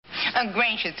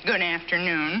Gracious good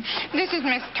afternoon. This is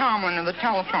Miss Tomlin of the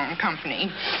telephone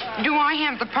company. Do I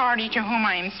have the party to whom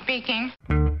I am speaking?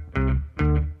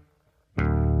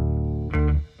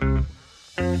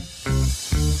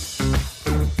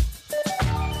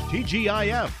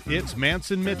 TGIF, it's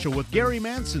Manson Mitchell with Gary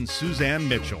Manson, Suzanne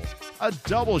Mitchell. A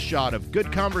double shot of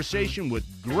good conversation with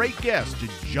great guests to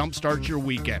jumpstart your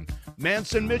weekend.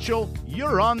 Manson Mitchell,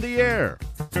 you're on the air.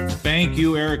 Thank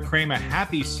you, Eric Kramer.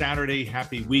 Happy Saturday,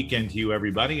 happy weekend to you,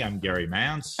 everybody. I'm Gary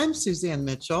Mance. I'm Suzanne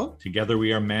Mitchell. Together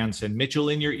we are Manson Mitchell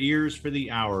in your ears for the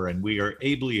hour, and we are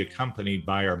ably accompanied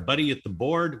by our buddy at the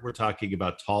board. We're talking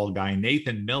about tall guy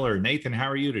Nathan Miller. Nathan, how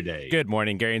are you today? Good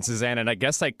morning, Gary and Suzanne. And I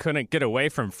guess I couldn't get away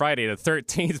from Friday the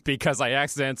 13th because I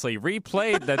accidentally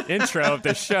replayed the intro of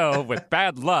the show with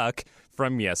bad luck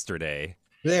from yesterday.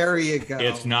 There you go.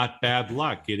 It's not bad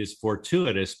luck. It is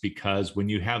fortuitous because when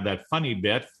you have that funny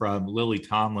bit from Lily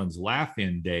Tomlin's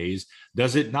Laugh-In days,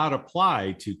 does it not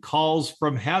apply to calls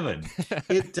from heaven?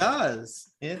 It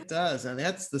does. It does. And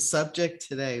that's the subject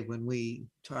today when we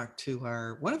talk to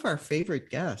one of our favorite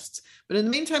guests. But in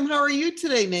the meantime, how are you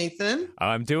today, Nathan?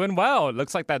 I'm doing well. It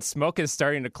looks like that smoke is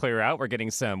starting to clear out. We're getting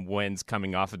some winds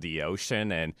coming off of the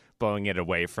ocean and blowing it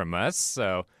away from us.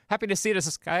 So happy to see the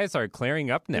skies are clearing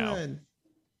up now.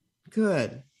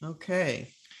 Good. Okay.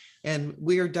 And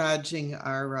we are dodging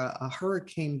a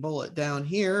hurricane bullet down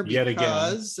here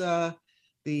because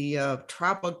the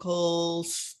tropical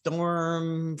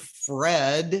storm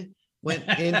Fred went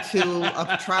into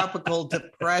a tropical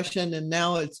depression, and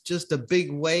now it's just a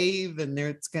big wave, and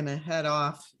it's going to head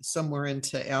off somewhere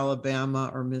into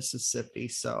Alabama or Mississippi.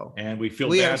 And we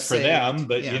feel bad for them,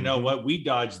 but you know what? We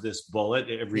dodge this bullet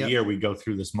every year. We go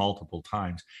through this multiple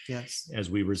times. Yes,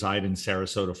 as we reside in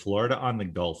Sarasota, Florida, on the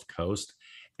Gulf Coast.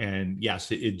 And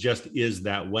yes, it just is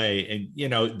that way. And, you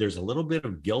know, there's a little bit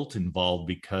of guilt involved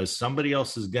because somebody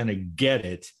else is going to get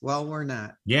it. Well, we're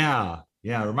not. Yeah.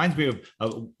 It reminds me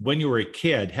of when you were a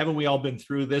kid. Haven't we all been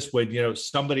through this when, you know,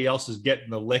 somebody else is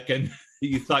getting the licking that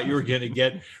you thought you were going to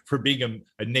get for being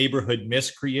a neighborhood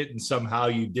miscreant, and somehow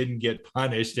you didn't get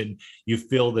punished, and you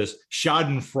feel this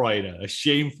schadenfreude, a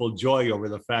shameful joy over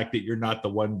the fact that you're not the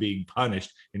one being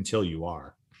punished until you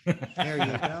are. There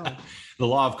you go. The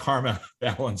law of karma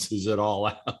balances it all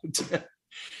out.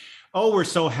 Oh, we're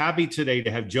so happy today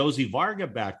to have Josie Varga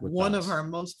back with us. One of our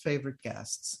most favorite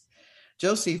guests.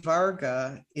 Josie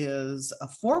Varga is a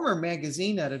former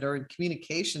magazine editor and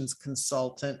communications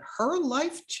consultant. Her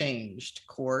life changed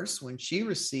course when she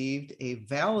received a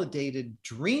validated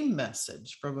dream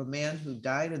message from a man who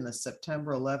died in the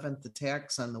September 11th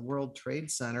attacks on the World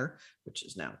Trade Center, which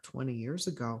is now 20 years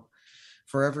ago.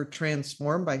 Forever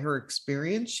transformed by her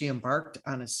experience, she embarked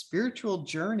on a spiritual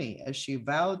journey as she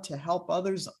vowed to help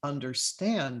others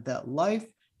understand that life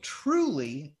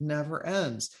truly never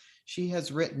ends. She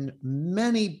has written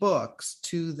many books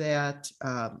to that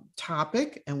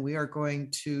topic, and we are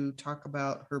going to talk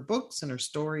about her books and her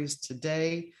stories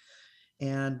today.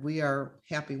 And we are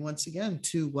happy once again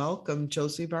to welcome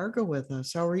Josie Varga with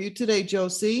us. How are you today,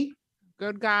 Josie?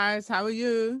 Good, guys. How are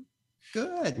you?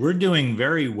 Good. We're doing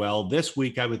very well. This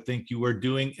week, I would think you were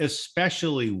doing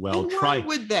especially well. And why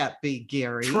would that be,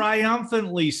 Gary?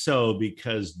 Triumphantly so,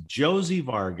 because Josie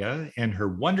Varga and her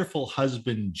wonderful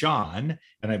husband, John,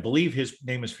 and I believe his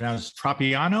name is pronounced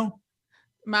Tropiano?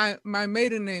 My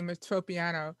maiden name is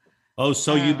Tropiano. Oh,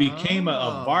 so you became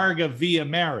a Varga via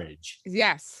marriage.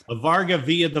 Yes. A Varga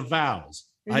via the vows.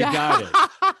 I got it.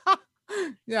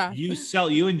 Yeah.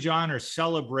 You and John are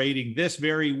celebrating this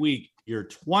very week your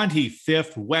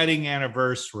 25th wedding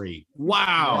anniversary.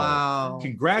 Wow.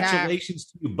 Congratulations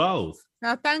to you both.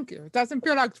 Now, thank you. It doesn't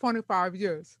feel like 25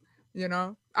 years. You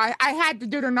know, I had to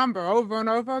do the number over and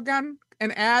over again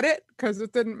and add it because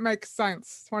it didn't make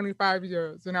sense. 25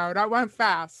 years, you know, that went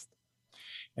fast.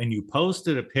 And you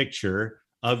posted a picture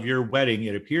of your wedding.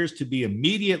 It appears to be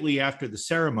immediately after the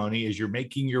ceremony as you're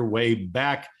making your way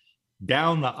back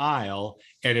down the aisle.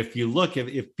 And if you look at,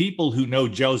 if people who know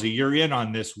Josie, you're in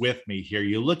on this with me here.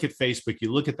 You look at Facebook,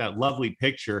 you look at that lovely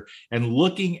picture, and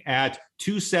looking at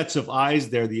two sets of eyes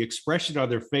there, the expression on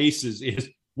their faces is,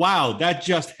 wow, that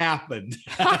just happened.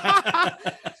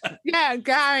 Yeah,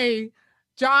 Gary,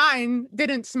 John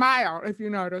didn't smile, if you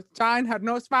notice. John had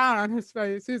no smile on his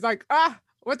face. He's like,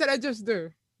 what did I just do?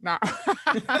 No.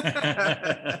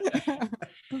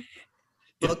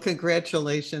 Well,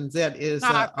 congratulations. That is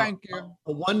thank you.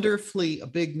 A wonderfully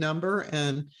big number,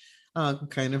 and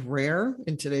kind of rare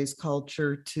in today's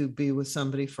culture to be with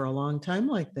somebody for a long time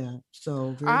like that.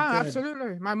 So very good.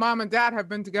 Absolutely. My mom and dad have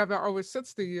been together over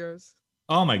 60 years.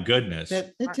 Oh my goodness.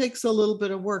 It takes a little bit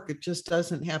of work. It just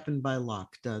doesn't happen by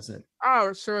luck, does it? Oh,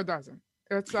 it sure doesn't.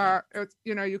 it's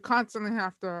you constantly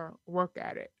have to work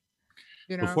at it.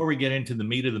 Before we get into the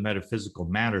meat of the metaphysical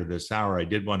matter this hour, I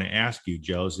did want to ask you,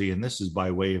 Josie, and this is by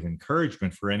way of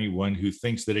encouragement for anyone who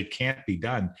thinks that it can't be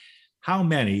done. How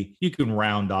many, you can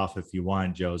round off if you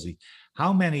want, Josie,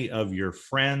 how many of your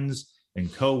friends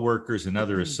and coworkers and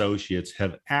other associates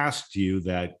have asked you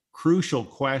that crucial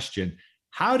question,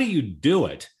 how do you do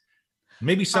it?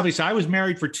 Maybe somebody said, I was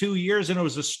married for 2 years and it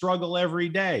was a struggle every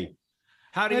day.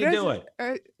 How do you do it?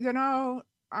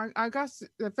 I guess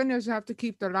the thing is you have to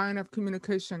keep the line of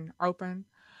communication open.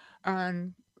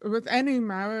 And with any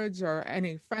marriage or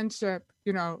any friendship,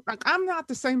 like I'm not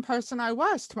the same person I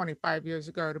was 25 years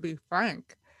ago, to be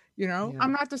frank.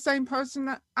 I'm not the same person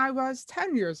that I was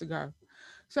 10 years ago.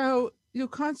 So you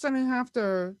constantly have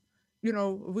to,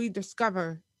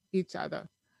 rediscover each other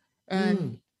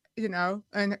and,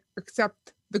 and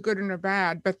accept the good and the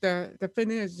bad. But the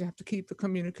thing is you have to keep the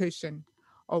communication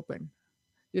open.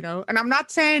 And I'm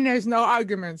not saying there's no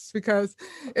arguments, because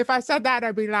if I said that,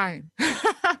 I'd be lying.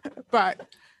 But,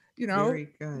 Very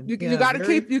good. you got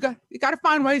to you got to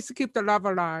find ways to keep the love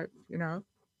alive,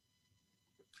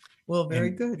 Well, very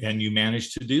good. And you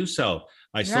managed to do so.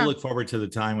 I still look forward to the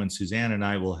time when Suzanne and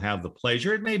I will have the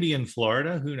pleasure. It may be in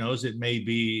Florida. Who knows? It may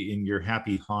be in your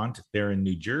happy haunt there in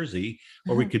New Jersey,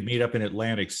 or we could meet up in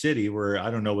Atlantic City, where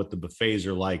I don't know what the buffets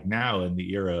are like now in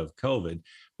the era of COVID,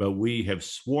 but we have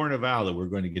sworn a vow that we're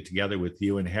going to get together with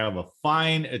you and have a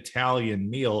fine Italian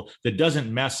meal that doesn't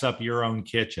mess up your own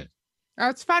kitchen.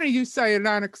 It's funny you say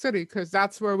Atlantic City, because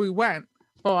that's where we went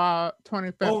for our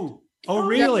 25th. Oh,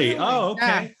 really? Oh, okay.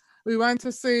 Yeah. We went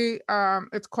to see,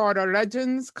 it's called a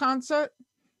Legends concert,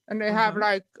 and they have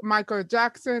like Michael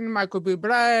Jackson, Michael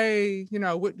Bublé,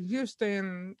 Whitney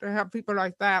Houston. They have people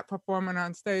like that performing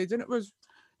on stage, and it was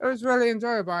really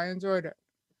enjoyable. I enjoyed it.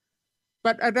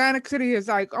 But Atlantic City is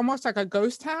like almost like a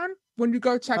ghost town when you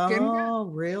go check in. Oh,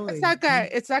 really?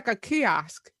 It's like a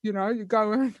kiosk. You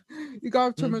go in, you go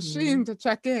to a machine to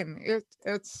check in.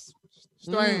 It's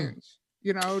strange.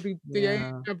 The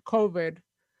age of COVID.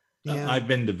 Yeah. I've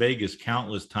been to Vegas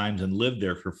countless times and lived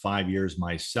there for 5 years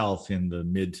myself in the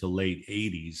mid to late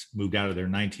 80s. Moved out of there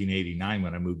in 1989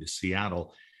 when I moved to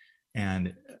Seattle.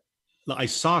 And I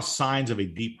saw signs of a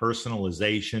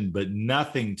depersonalization, but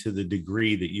nothing to the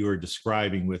degree that you are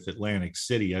describing with Atlantic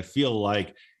City. I feel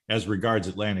like, as regards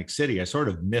Atlantic City, I sort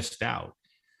of missed out.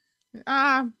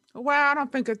 Well, I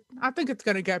think it's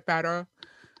going to get better.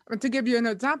 And to give you an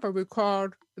example, we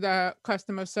called the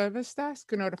customer service desk,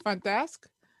 the front desk.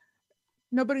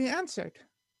 Nobody answered.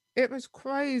 It was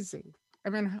crazy. I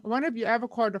mean, when have you ever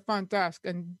called the front desk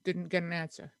and didn't get an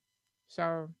answer?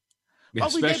 So,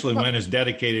 especially when it's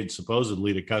dedicated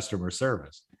supposedly to customer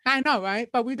service. I know, right?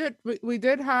 But we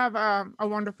did have a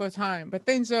wonderful time. But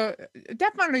things are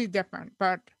definitely different.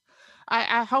 But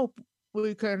I hope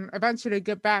we can eventually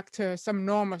get back to some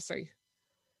normalcy.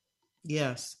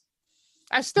 Yes.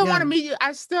 I still want to meet you.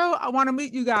 I want to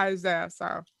meet you guys there.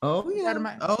 So. Oh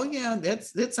yeah.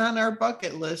 That's on our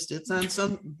bucket list. It's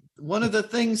on one of the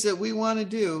things that we want to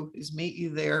do is meet you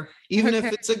there, even if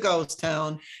it's a ghost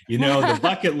town. The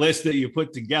bucket list that you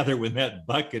put together when that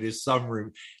bucket is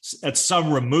at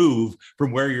some remove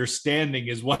from where you're standing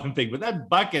is one thing, but that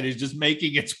bucket is just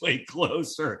making its way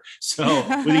closer. So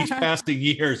with each passing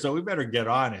year, so we better get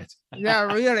on it.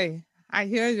 Yeah, really. I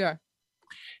hear you.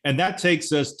 And that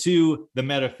takes us to the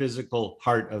metaphysical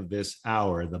heart of this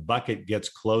hour. The bucket gets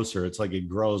closer. It's like it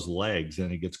grows legs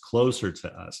and it gets closer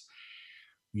to us.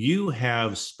 You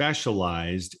have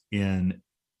specialized in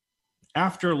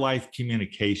afterlife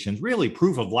communications, really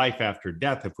proof of life after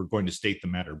death, if we're going to state the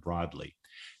matter broadly.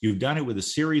 You've done it with a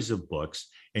series of books,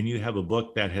 and you have a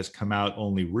book that has come out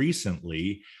only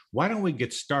recently. Why don't we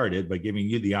get started by giving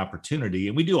you the opportunity?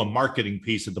 And we do a marketing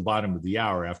piece at the bottom of the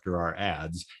hour after our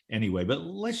ads anyway, but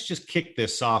let's just kick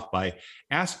this off by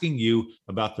asking you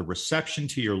about the reception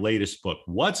to your latest book.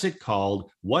 What's it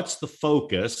called? What's the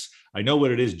focus? I know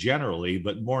what it is generally,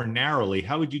 but more narrowly,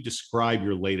 how would you describe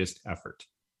your latest effort?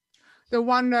 The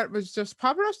one that was just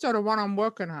published, or the one I'm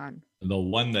working on? The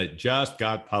one that just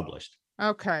got published.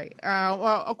 Okay.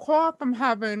 Well, A Call from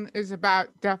Heaven is about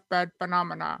deathbed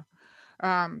phenomena.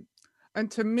 And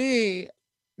to me,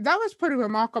 that was pretty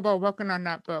remarkable working on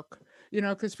that book,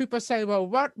 because people say, well,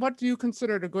 what do you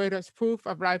consider the greatest proof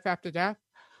of life after death?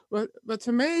 But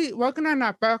to me, working on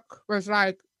that book was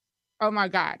like, oh my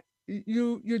God,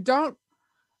 you don't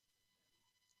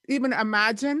even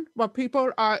imagine what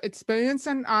people are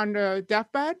experiencing on the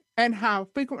deathbed and how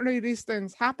frequently these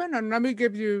things happen. And let me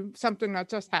give you something that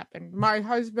just happened. My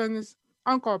husband's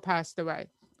uncle passed away.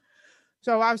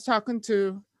 So I was talking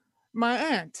to my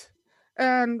aunt,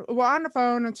 And we're on the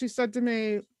phone, and she said to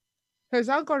me, his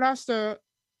Uncle Lester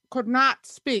could not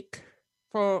speak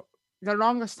for the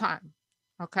longest time.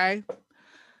 Okay.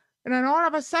 And then all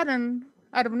of a sudden,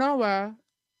 out of nowhere,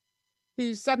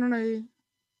 he's suddenly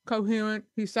coherent.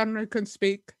 He suddenly can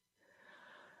speak.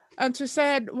 And she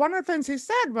said, one of the things he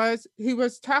said was he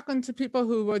was talking to people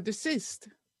who were deceased.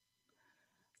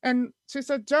 And she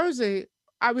said, Josie,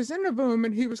 I was in the room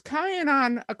and he was carrying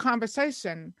on a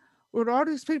conversation with all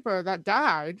these people that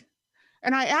died.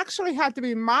 And I actually had to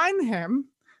remind him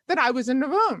that I was in the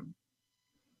room,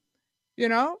 you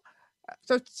know?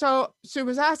 So she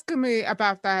was asking me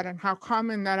about that and how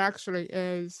common that actually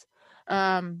is.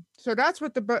 So that's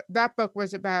what that book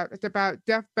was about. It's about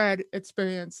deathbed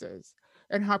experiences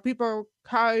and how people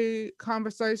carry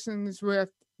conversations with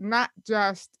not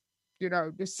just,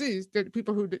 deceased, the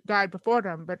people who died before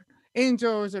them, but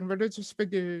angels and religious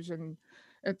figures and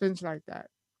things like that.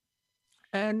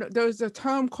 And there's a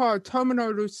term called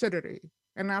terminal lucidity.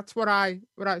 And that's what I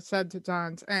said to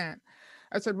John's aunt.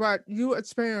 I said, what you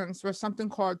experienced was something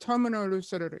called terminal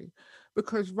lucidity,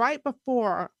 because right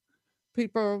before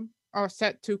people are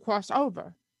set to cross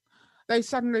over, they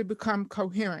suddenly become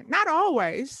coherent. Not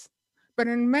always, but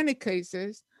in many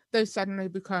cases, they suddenly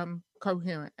become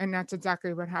coherent. And that's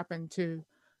exactly what happened to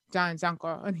John's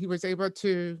uncle. And he was able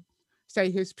to say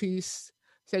his piece,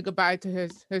 say goodbye to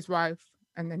his wife,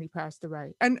 and then he passed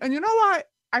away. And you know what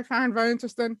I find very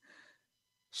interesting?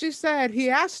 She said, he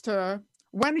asked her,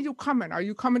 when are you coming? Are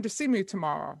you coming to see me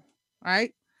tomorrow?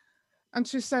 Right? And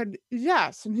she said,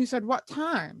 yes. And he said, what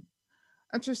time?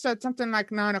 And she said something like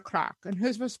 9:00. And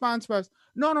his response was,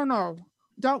 no,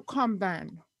 don't come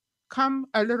then. Come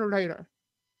a little later.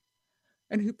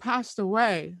 And he passed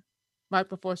away right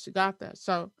before she got there.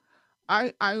 So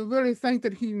I really think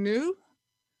that he knew,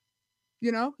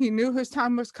 he knew his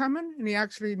time was coming, and he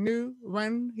actually knew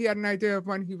when, he had an idea of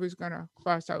when he was going to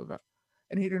cross over.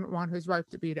 And he didn't want his wife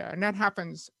to be there. And that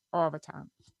happens all the time.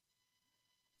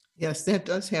 Yes, that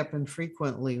does happen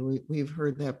frequently. We've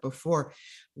heard that before.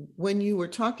 When you were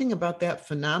talking about that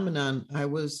phenomenon, I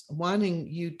was wanting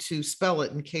you to spell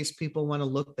it in case people want to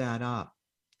look that up.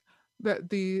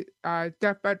 The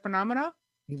deathbed phenomena?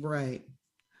 Right.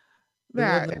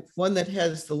 Yeah. The one that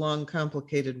has the long,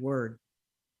 complicated word.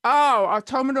 Oh,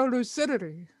 terminal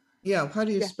lucidity. Yeah. How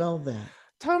do you spell that?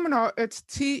 Terminal, it's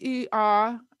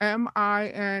TERMINAL,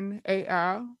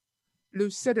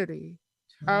 lucidity.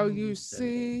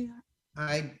 LUCIDITY.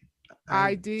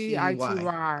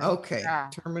 Okay. Yeah.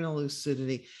 Terminal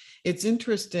lucidity. It's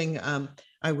interesting.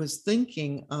 I was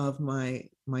thinking of my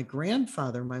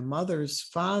grandfather, my mother's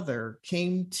father,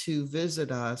 came to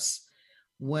visit us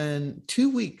when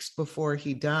 2 weeks before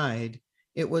he died.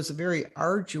 It was a very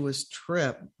arduous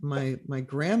trip. My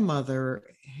grandmother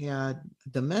had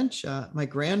dementia. My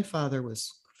grandfather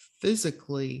was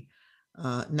physically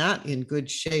not in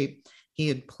good shape. He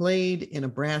had played in a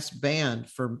brass band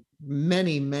for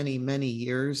many, many, many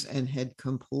years and had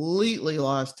completely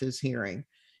lost his hearing.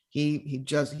 He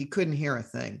couldn't hear a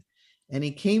thing. And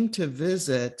he came to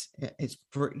visit.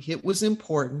 It was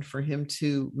important for him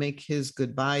to make his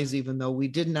goodbyes, even though we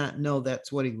did not know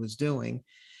that's what he was doing.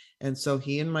 And so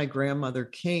he and my grandmother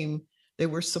came. They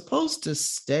were supposed to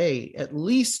stay at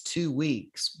least 2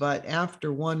 weeks, but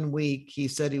after 1 week, he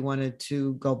said he wanted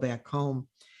to go back home.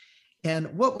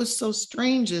 And what was so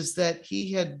strange is that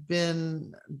he had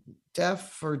been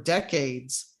deaf for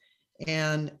decades.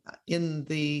 And in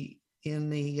the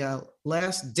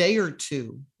last day or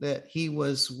two that he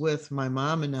was with my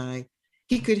mom and I,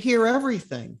 he could hear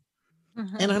everything.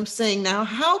 Mm-hmm. And I'm saying, now,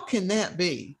 how can that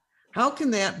be? How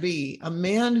can that be? A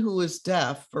man who was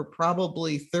deaf for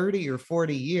probably 30 or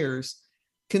 40 years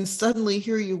can suddenly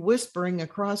hear you whispering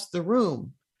across the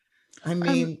room. I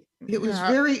mean, it was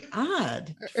very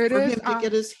odd for him to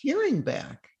get his hearing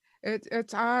back.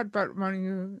 It's odd, but when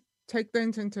you take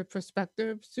things into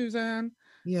perspective, Suzanne,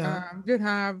 you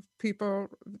have people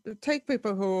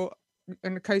who,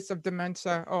 in the case of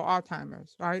dementia or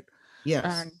Alzheimer's, right? Yes.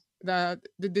 And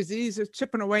the disease is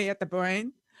chipping away at the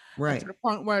brain. Right. To the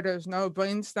point where there's no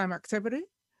brainstem activity,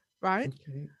 right?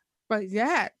 Okay. But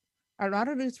yet, a lot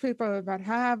of these people that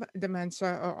have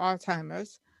dementia or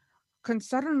Alzheimer's can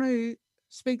suddenly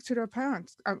speak to their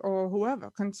parents or whoever,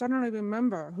 can suddenly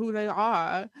remember who they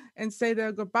are and say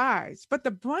their goodbyes. But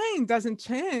the brain doesn't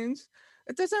change.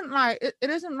 It isn't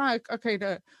like, okay,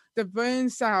 the brain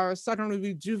cells suddenly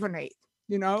rejuvenate,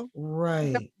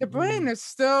 Right. The brain is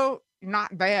still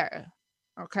not there,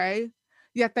 okay?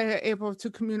 Yet they are able to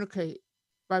communicate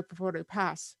right before they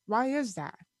pass. Why is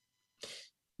that?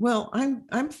 Well,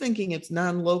 I'm thinking it's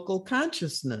non-local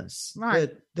consciousness,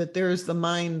 Right. that there's the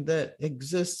mind that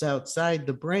exists outside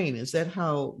the brain. Is that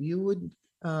how you would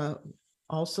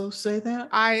also say that?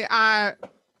 I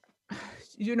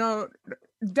you know,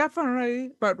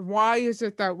 definitely, but why is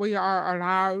it that we are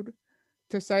allowed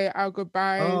to say our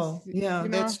goodbyes? Oh, yeah, You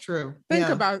know, that's true. think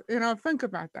Yeah, about, think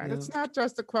about that. yeah. It's not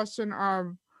just a question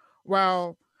of,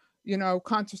 well,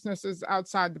 consciousness is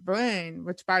outside the brain,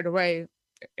 which, by the way,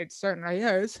 it certainly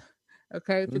is.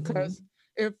 Okay, Mhm. because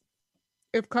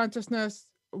if consciousness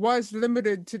was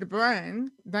limited to the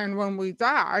brain, then when we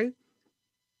die,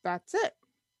 that's it.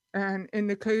 And in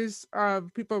the case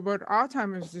of people with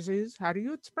Alzheimer's disease, how do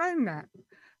you explain that?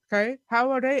 Okay,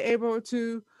 how are they able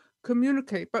to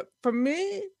communicate? But for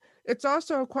me, it's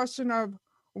also a question of,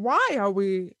 why are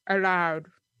we allowed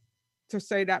to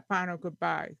say that final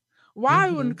goodbye? Why,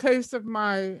 in the Mhm. case of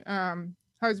my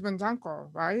husband's uncle,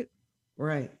 right?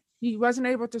 Right. He wasn't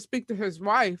able to speak to his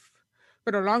wife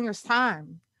for the longest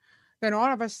time. Then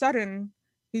all of a sudden,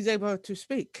 he's able to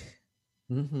speak,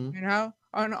 Mhm.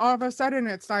 And all of a sudden,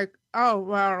 it's like, oh,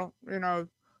 well,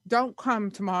 don't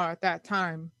come tomorrow at that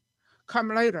time, come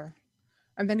later.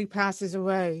 And then he passes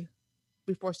away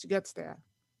before she gets there.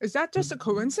 Is that just a Mhm.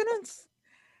 coincidence?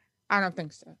 I don't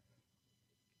think so.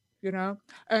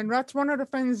 And that's one of the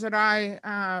things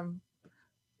that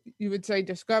you would say,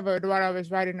 discovered while I was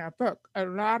writing that book. A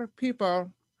lot of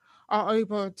people are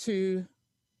able to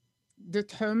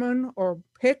determine or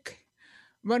pick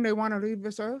when they want to leave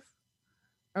this earth.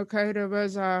 Okay, there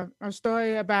was a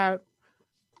story about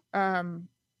um,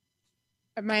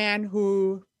 a man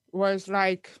who was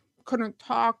like, couldn't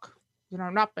talk,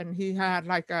 nothing. He had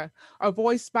like a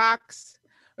voice box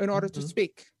in order to Mhm.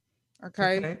 speak.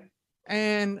 Okay. Okay.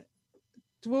 And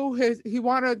he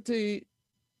wanted to,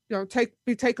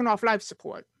 be taken off life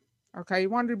support. Okay. He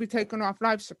wanted to be taken off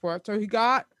life support. So he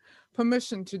got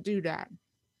permission to do that.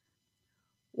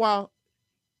 Well,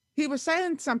 he was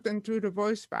saying something through the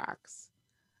voice box.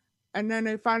 And then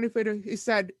they finally figured, he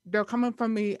said, they're coming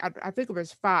from me at, I think it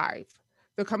was 5.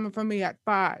 They're coming from me at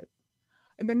 5.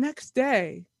 And the next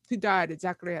day, he died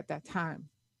exactly at that time.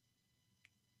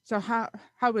 So how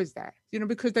is that?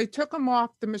 Because they took him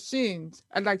off the machines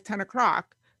at like 10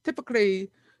 o'clock.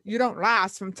 Typically, you don't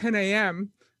last from 10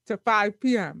 a.m. to 5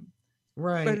 p.m. But,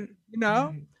 Right.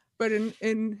 Right. but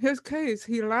in his case,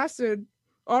 he lasted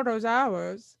all those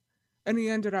hours, and he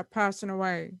ended up passing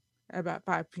away at about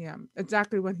 5 p.m.,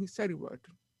 exactly when he said he would,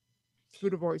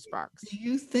 through the voice box. Do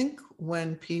you think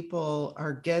when people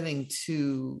are getting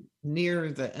to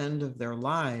near the end of their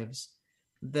lives,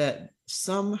 that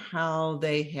somehow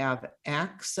they have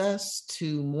access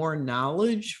to more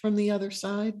knowledge from the other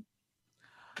side?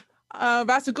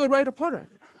 That's a good way to put it,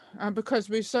 because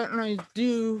we certainly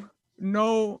do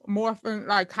know more things.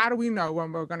 Like, how do we know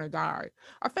when we're going to die?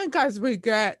 I think as we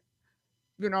get,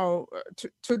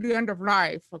 to the end of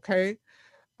life, okay,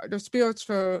 the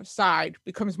spiritual side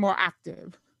becomes more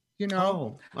active,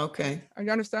 Oh, okay.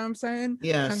 You understand what I'm saying? And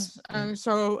Yes. and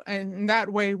so, and in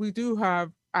that way, we do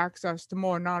have access to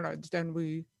more knowledge than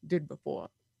we did before.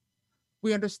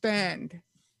 We understand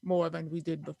more than we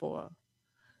did before.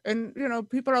 And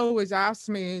people always ask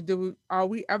me, are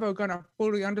we ever gonna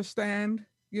fully understand,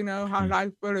 how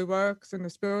life really works and the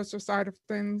spiritual side of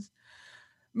things?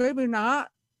 Maybe not,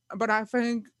 but I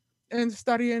think in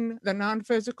studying the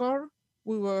non-physical,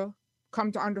 we will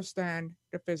come to understand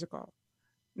the physical,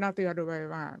 not the other way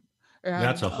around.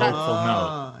 That's And a that, hopeful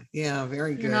note. Yeah,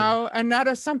 very good. and that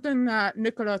is something that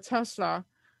Nikola Tesla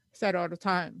said all the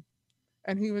time,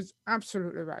 and he was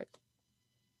absolutely right.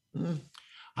 Mm.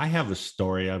 I have a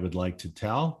story I would like to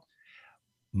tell.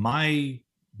 My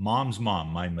mom's mom,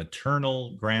 my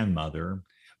maternal grandmother,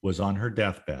 was on her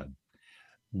deathbed.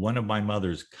 One of my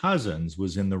mother's cousins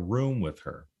was in the room with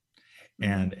her.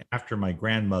 And after my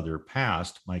grandmother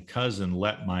passed, my cousin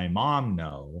let my mom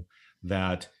know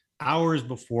that hours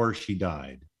before she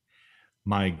died,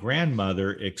 my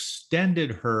grandmother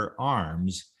extended her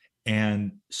arms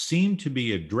and seemed to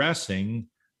be addressing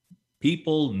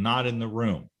people not in the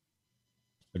room,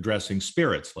 addressing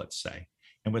spirits, let's say.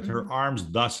 And with her arms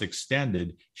thus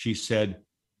extended, she said,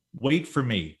 "Wait for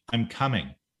me, I'm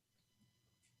coming."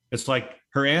 It's like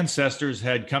her ancestors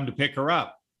had come to pick her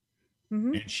up,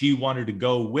 and she wanted to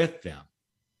go with them.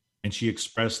 And she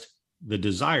expressed the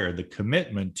desire, the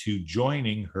commitment to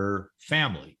joining her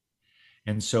family.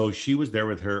 And so she was there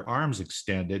with her arms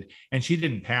extended, and she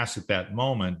didn't pass at that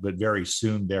moment, but very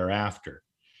soon thereafter.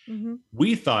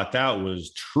 We thought that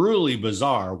was truly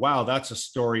bizarre. Wow, that's a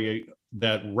story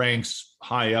that ranks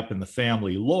high up in the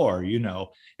family lore,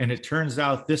 And it turns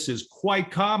out this is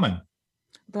quite common.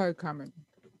 Very common.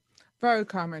 Very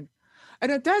common.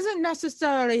 And it doesn't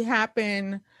necessarily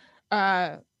happen,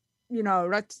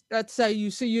 let's say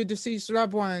you see your deceased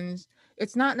loved ones.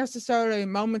 It's not necessarily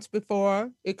moments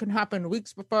before. It can happen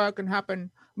weeks before. It can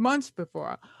happen months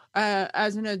before.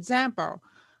 As an example,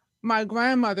 my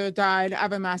grandmother died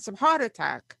of a massive heart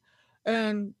attack.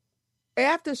 And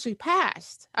after she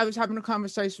passed, I was having a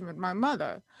conversation with my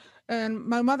mother. And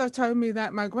my mother told me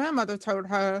that my grandmother told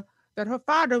her that her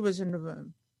father was in the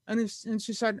room. And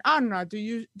she said, Anna, do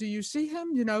you see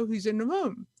him? He's in the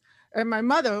room. And my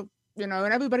mother, and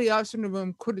everybody else in the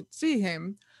room couldn't see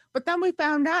him. But then we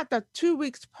found out that 2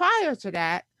 weeks prior to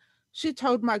that, she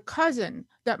told my cousin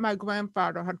that my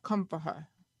grandfather had come for her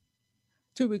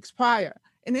 2 weeks prior.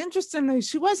 And interestingly,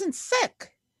 she wasn't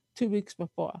sick 2 weeks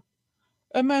before.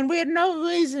 I mean, we had no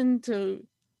reason to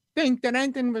think that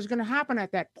anything was going to happen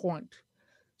at that point.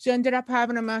 She ended up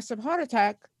having a massive heart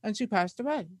attack and she passed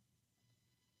away.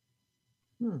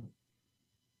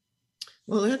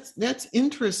 Well, that's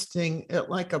interesting.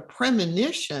 Like a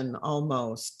premonition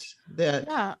almost,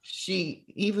 that she,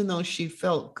 even though she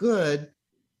felt good,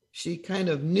 she kind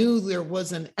of knew there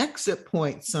was an exit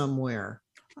point somewhere.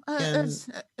 And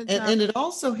it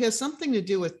also has something to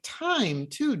do with time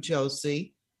too,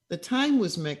 Josie. The time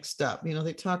was mixed up.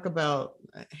 They talk about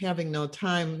having no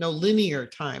time, no linear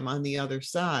time on the other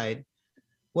side.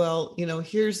 Well,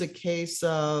 here's a case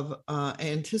of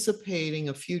anticipating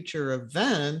a future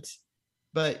event,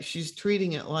 but she's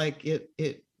treating it like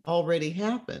it already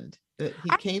happened, that he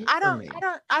came for me.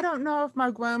 I don't know if my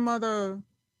grandmother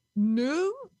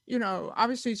knew.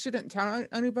 Obviously she didn't tell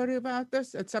anybody about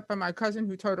this except for my cousin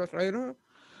who told us later.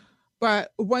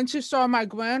 But when she saw my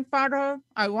grandfather,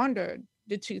 I wondered,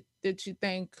 did she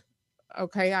think,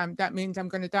 okay, that means I'm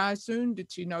going to die soon?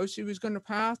 Did she know she was going to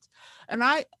pass? And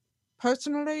I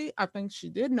think she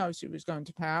did know she was going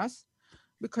to pass,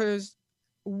 because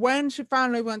when she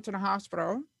finally went to the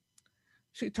hospital,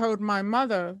 she told my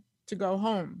mother to go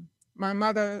home. My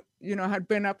mother, had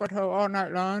been up with her all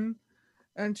night long.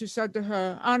 And she said to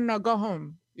her, Anna, go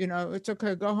home. It's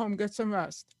okay. Go home, get some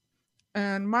rest.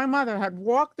 And my mother had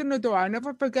walked in the door. I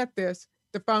never forget this.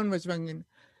 The phone was ringing.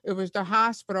 It was the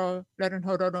hospital letting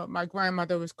her know my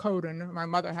grandmother was coding. My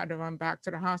mother had to run back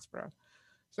to the hospital.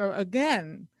 So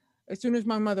again, as soon as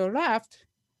my mother left,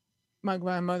 my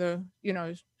grandmother,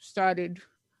 started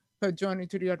her journey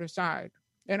to the other side.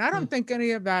 And I don't think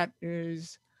any of that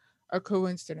is a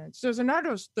coincidence. There's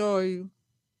another story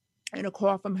in A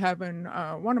Call from Heaven,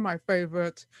 one of my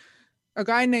favorites. A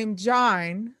guy named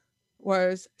John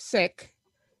was sick.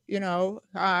 He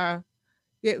had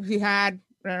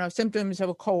symptoms of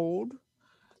a cold,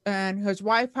 and his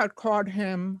wife had called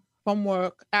him from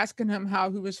work asking him how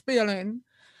he was feeling,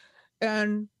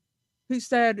 and he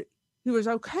said he was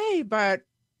okay, but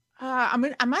I'm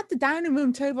at the dining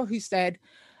room table, he said,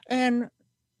 and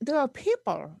there are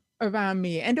people around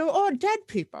me, and they're all dead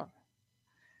people.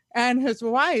 And his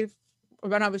wife,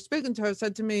 when I was speaking to her,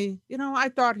 said to me, I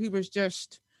thought he was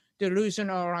just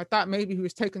delusional. I thought maybe he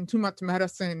was taking too much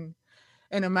medicine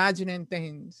and imagining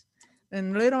things.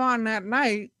 And later on that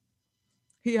night,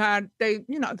 they had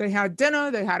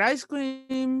dinner, they had ice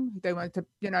cream, they went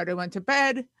to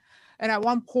bed. And at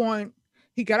one point,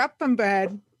 he got up from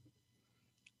bed.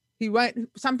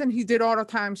 Something he did all the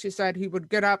time, she said, he would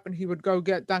get up and he would go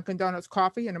get Dunkin' Donuts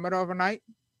coffee in the middle of the night.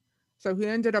 So he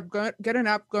ended up getting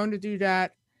up, going to do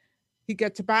that. He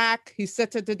gets back, he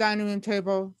sits at the dining room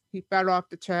table, he fell off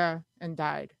the chair and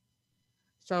died.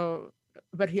 So,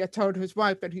 but he had told his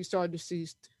wife that he saw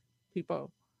deceased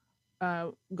people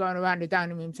going around the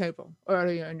dining room table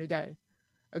earlier in the day.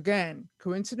 Again,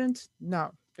 coincidence?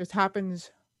 No. It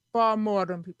happens far more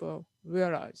than people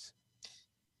realize.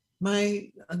 My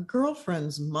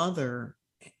girlfriend's mother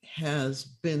has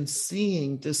been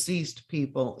seeing deceased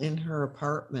people in her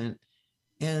apartment.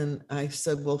 And I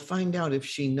said, well, find out if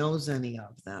she knows any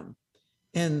of them.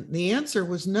 And the answer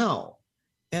was no.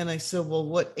 And I said, well,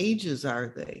 what ages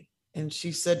are they? And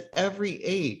she said every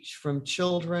age, from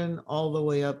children all the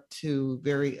way up to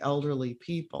very elderly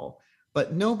people,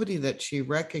 but nobody that she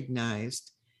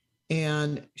recognized.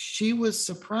 And she was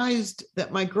surprised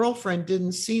that my girlfriend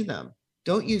didn't see them.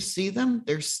 Don't you see them?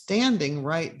 They're standing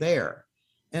right there.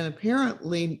 And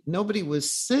apparently nobody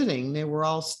was sitting. They were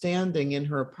all standing in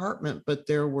her apartment, but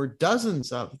there were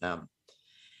dozens of them.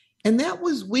 And that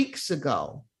was weeks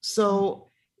ago. So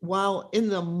while in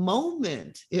the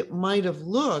moment it might have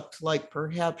looked like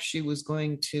perhaps she was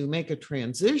going to make a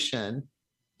transition,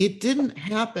 it didn't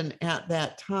happen at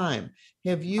that time.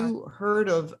 Have you heard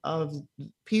of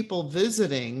people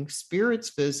visiting,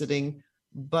 spirits visiting,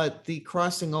 but the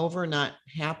crossing over not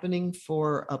happening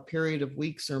for a period of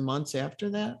weeks or months after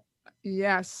that?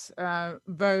 Yes,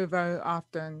 very, very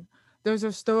often. There's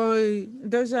a story,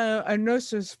 there's a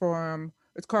nurses forum.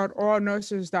 It's called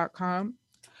allnurses.com.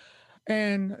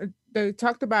 And they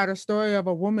talked about a story of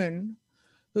a woman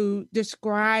who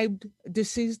described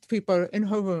deceased people in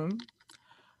her room.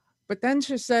 But then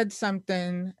she said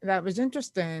something that was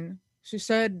interesting. She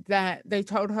said that they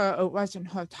told her it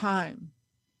wasn't her time.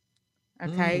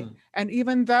 Okay. Mm. And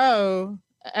even though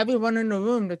everyone in the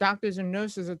room, the doctors and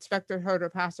nurses, expected her to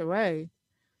pass away,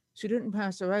 she didn't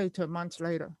pass away till months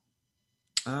later.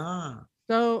 Ah,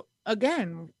 So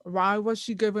again, why was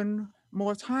she given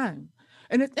more time?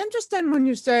 And it's interesting when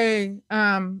you say,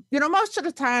 most of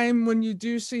the time when you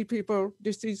do see people,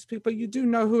 deceased people, you do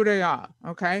know who they are.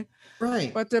 Okay.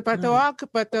 right. But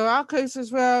there are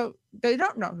cases where they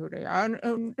don't know who they are.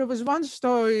 And there was one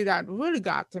story that really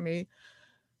got to me.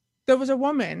 There was a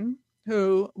woman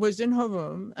who was in her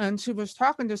room and she was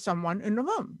talking to someone in the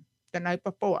room the night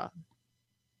before.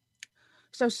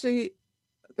 So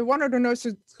one of the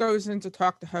nurses goes in to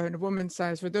talk to her, and the woman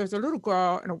says, well, there's a little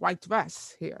girl in a white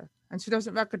dress here, and she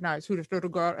doesn't recognize who this little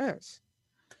girl is.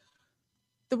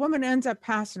 The woman ends up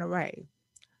passing away.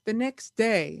 The next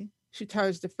day, she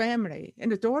tells the family, and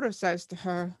the daughter says to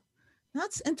her,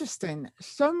 that's interesting.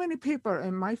 So many people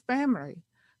in my family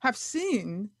have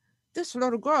seen this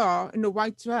little girl in the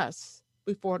white dress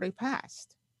before they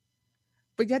passed,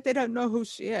 but yet they don't know who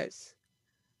she is.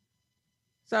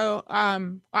 So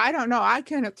I don't know. I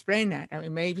can't explain that. I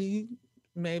mean,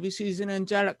 maybe she's an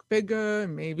angelic figure.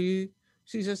 Maybe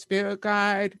she's a spirit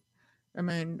guide. I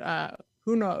mean,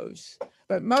 who knows?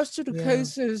 But most of the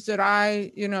cases that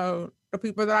the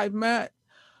people that I've met,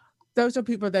 those are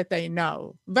people that they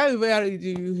know. Very rarely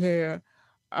do you hear,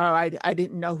 oh, I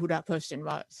didn't know who that person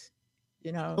was.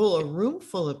 Well, a room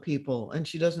full of people, and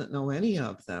she doesn't know any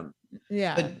of them.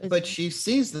 Yeah. But she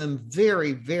sees them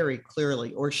very, very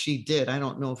clearly, or she did. I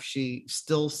don't know if she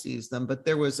still sees them, but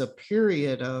there was a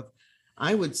period of,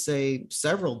 I would say,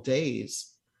 several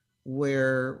days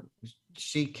where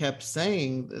she kept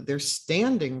saying they're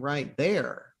standing right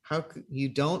there. How you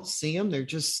don't see them? They're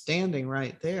just standing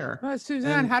right there. Well,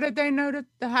 Suzanne, how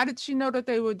did she know that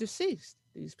they were deceased,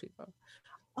 these people?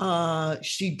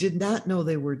 She did not know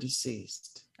they were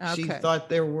deceased. Okay. She thought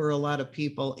there were a lot of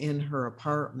people in her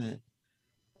apartment.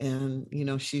 And,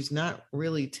 she's not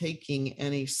really taking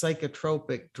any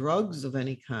psychotropic drugs of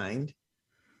any kind.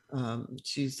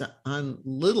 She's on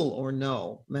little or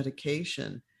no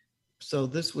medication. So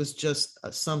this was just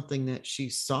something that she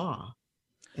saw.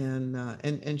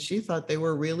 And she thought they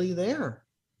were really there.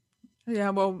 Yeah,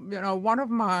 well, one of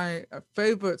my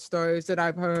favorite stories that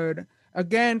I've heard,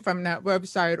 again, from that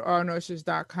website,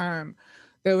 allnurses.com,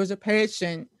 there was a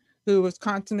patient who was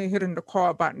constantly hitting the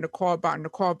call button,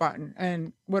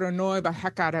 and would annoy the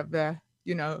heck out of the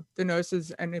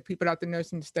nurses and the people at the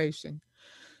nursing station.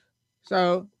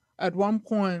 So at one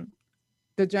point,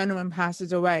 the gentleman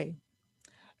passes away,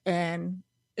 and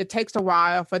it takes a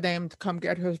while for them to come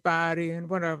get his body and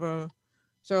whatever.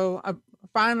 So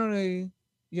finally,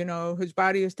 his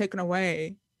body is taken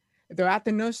away. They're at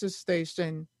the nurse's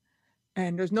station,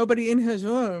 and there's nobody in his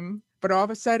room, but all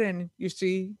of a sudden you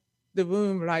see the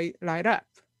room light up.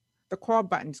 The call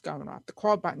button's going off,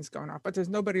 but there's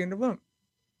nobody in the room.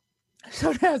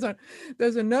 So there's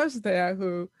a nurse there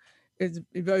who is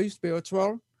very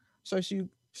spiritual. So she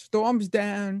storms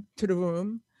down to the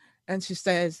room and she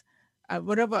says,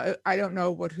 whatever, I don't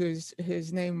know what his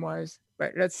name was,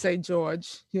 but let's say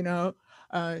George,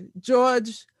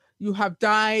 George, you have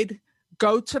died,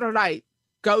 go to the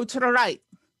light.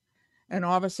 And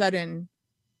all of a sudden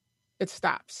it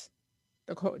stops.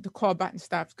 The call button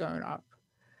stops going off.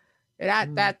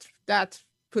 That's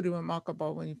pretty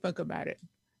remarkable when you think about it.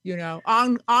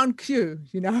 On cue.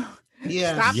 Yeah.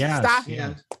 Stop.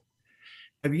 Yeah.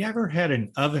 Have you ever had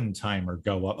an oven timer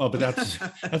go up? Oh, but that's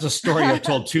a story I've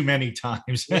told too many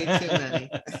times. Way too many.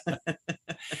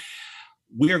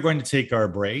 We are going to take our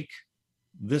break.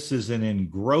 This is an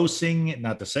engrossing,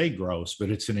 not to say gross, but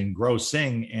it's an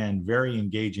engrossing and very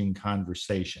engaging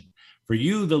conversation. For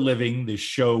you, the living, this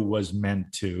show was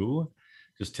meant to.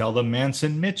 Just tell them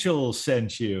Manson Mitchell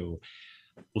sent you.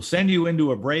 We'll send you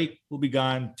into a break. We'll be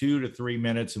gone 2 to 3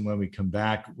 minutes. And when we come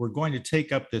back, we're going to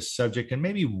take up this subject and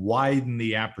maybe widen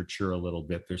the aperture a little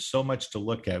bit. There's so much to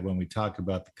look at when we talk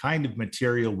about the kind of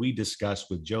material we discuss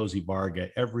with Josie Varga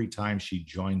every time she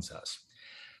joins us.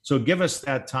 So give us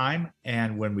that time.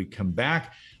 And when we come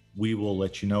back, we will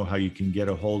let you know how you can get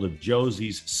a hold of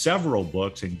Josie's several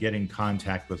books and get in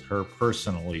contact with her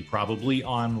personally, probably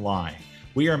online.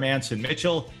 We are Manson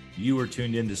Mitchell. You are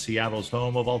tuned in to Seattle's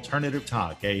home of alternative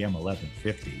talk, AM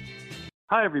 1150.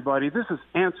 Hi, everybody. This is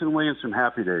Anson Williams from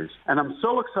Happy Days, and I'm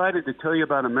so excited to tell you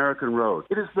about American Road.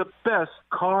 It is the best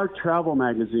car travel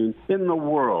magazine in the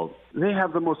world. They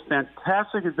have the most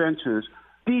fantastic adventures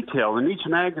detailed in each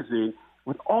magazine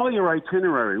with all your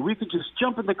itinerary. We could just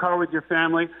jump in the car with your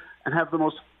family and have the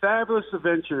most fabulous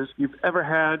adventures you've ever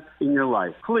had in your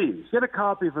life. Please, get a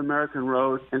copy of American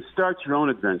Road and start your own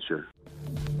adventure.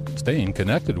 Staying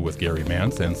connected with Gary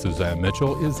Mance and Suzanne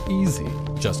Mitchell is easy.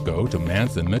 Just go to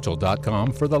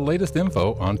manceandmitchell.com for the latest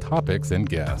info on topics and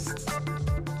guests.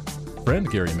 Friend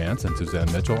Gary Mance and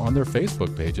Suzanne Mitchell on their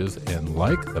Facebook pages and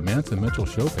like the Mance and Mitchell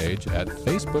show page at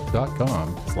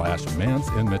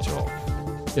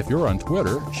facebook.com/manceandmitchell. If you're on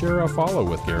Twitter, share a follow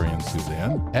with Gary and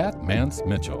Suzanne at Mance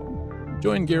Mitchell.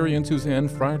 Join Gary and Suzanne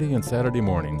Friday and Saturday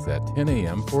mornings at 10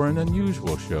 a.m. for an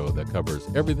unusual show that covers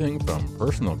everything from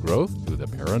personal growth to the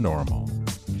paranormal.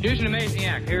 Here's an amazing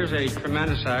act. Here's a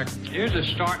tremendous act. Here's a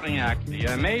startling act. The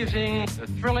amazing, the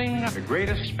thrilling, the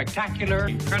greatest, spectacular,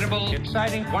 incredible,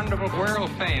 exciting, wonderful,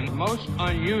 world-famed, most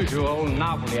unusual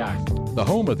novelty act. The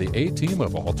home of the A-Team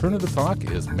of Alternative Talk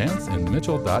is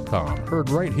manceandmitchell.com. Heard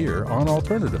right here on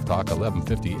Alternative Talk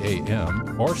 1150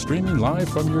 AM or streaming live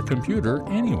from your computer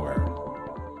anywhere.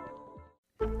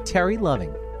 Terry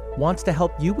Loving wants to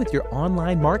help you with your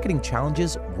online marketing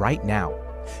challenges right now.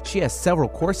 She has several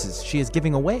courses she is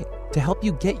giving away to help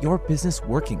you get your business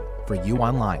working for you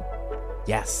online.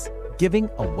 Yes, giving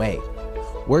away.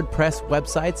 WordPress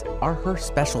websites are her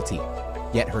specialty,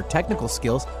 yet her technical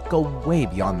skills go way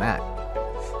beyond that.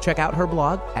 Check out her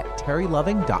blog at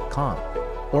terryloving.com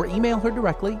or email her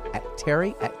directly at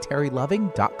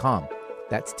terry@terryloving.com.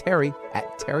 That's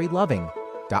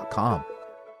terry@terryloving.com.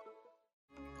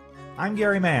 I'm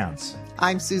Gary Mance.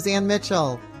 I'm Suzanne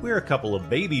Mitchell. We're a couple of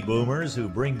baby boomers who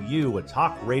bring you a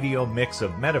talk radio mix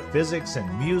of metaphysics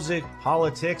and music,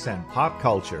 politics, and pop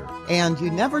culture. And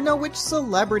you never know which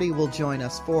celebrity will join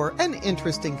us for an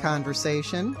interesting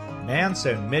conversation. Mance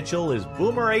and Mitchell is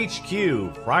Boomer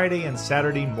HQ, Friday and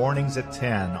Saturday mornings at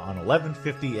 10 on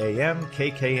 1150 AM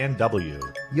KKNW.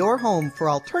 Your home for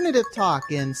alternative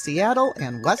talk in Seattle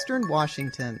and Western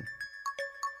Washington.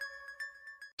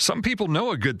 Some people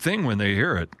know a good thing when they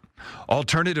hear it.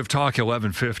 Alternative Talk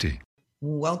 1150.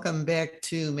 Welcome back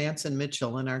to Mance and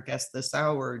Mitchell, and our guest this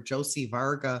hour, Josie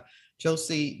Varga.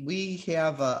 Josie, we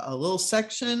have a little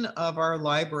section of our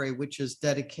library which is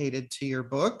dedicated to your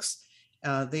books.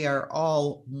 They are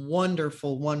all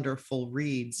wonderful, wonderful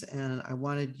reads, and I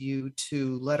wanted you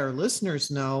to let our listeners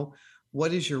know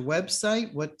what is your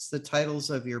website, what's the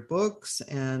titles of your books,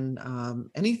 and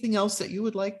anything else that you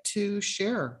would like to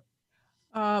share.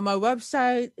 My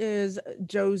website is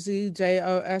Josie,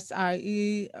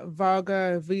 Josie,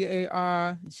 Varga,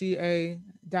 Varga.com.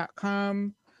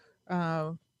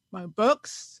 My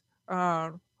books,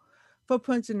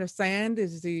 Footprints in the Sand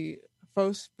is the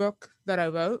first book that I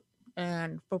wrote,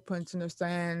 and Footprints in the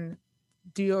Sand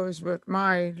deals with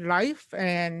my life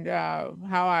and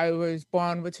how I was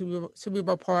born with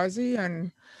cerebral palsy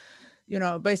and,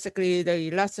 basically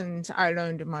the lessons I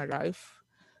learned in my life.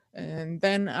 And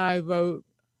then I wrote,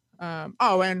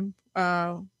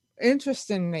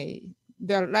 interestingly,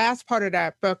 the last part of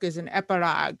that book is an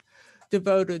epilogue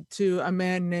devoted to a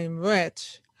man named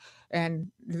Rich.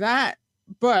 And that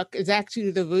book is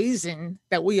actually the reason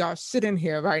that we are sitting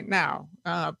here right now.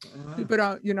 People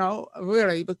don't,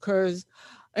 really, because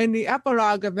in the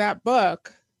epilogue of that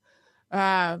book,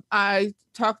 I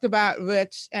talked about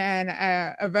Rich and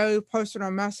a very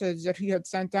personal message that he had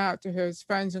sent out to his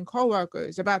friends and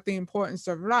coworkers about the importance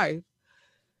of life.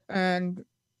 And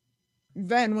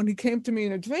then when he came to me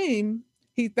in a dream,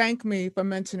 he thanked me for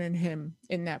mentioning him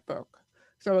in that book.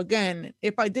 So again,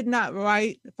 if I did not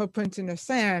write Footprints in the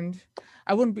Sand,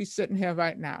 I wouldn't be sitting here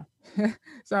right now.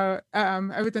 So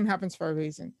everything happens for a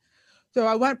reason. So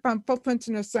I went from Footprints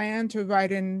in the Sand to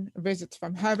writing Visits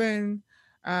from Heaven.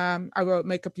 I wrote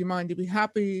Make Up Your Mind to Be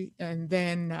Happy, and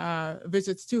then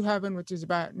Visits to Heaven, which is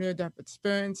about near-death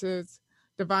experiences,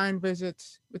 Divine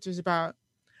Visits, which is about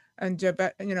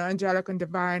angelic and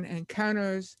divine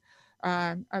encounters,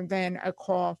 and then A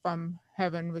Call from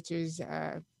Heaven, which is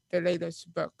the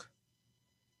latest book.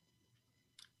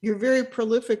 You're a very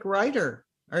prolific writer.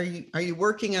 Are you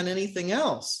working on anything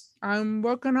else? I'm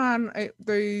working on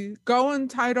the going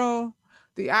title.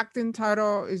 The acting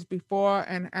title is Before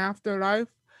and Afterlife,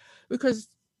 because,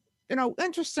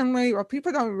 interestingly, what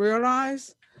people don't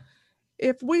realize,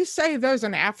 if we say there's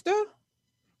an after,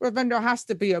 well, then there has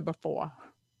to be a before.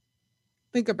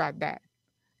 Think about that.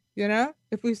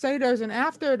 If we say there's an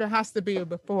after, there has to be a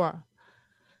before.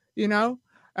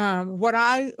 What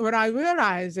I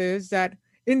realize is that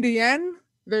in the end,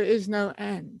 there is no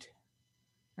end.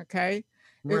 Okay.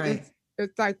 Right.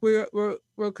 It's like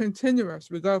we're continuous.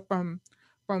 We go from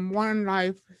one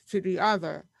life to the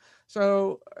other.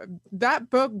 So that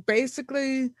book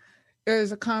basically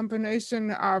is a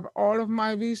combination of all of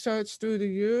my research through the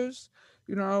years.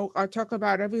 I talk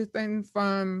about everything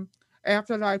from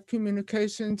afterlife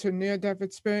communication to near-death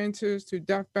experiences to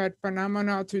deathbed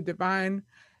phenomena to divine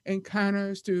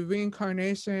encounters to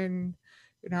reincarnation.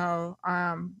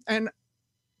 And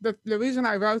the reason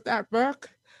I wrote that book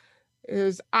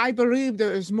is I believe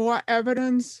there is more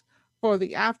evidence for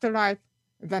the afterlife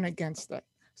than against it.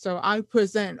 So I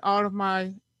present all of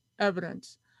my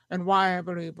evidence and why I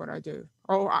believe what I do.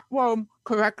 Well,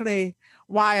 correctly,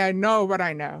 why I know what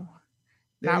I know.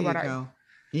 There you go.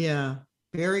 Yeah,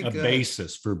 very good. A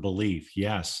basis for belief,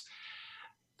 yes.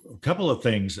 A couple of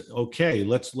things. Okay,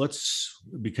 let's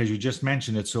because you just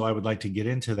mentioned it, so I would like to get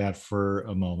into that for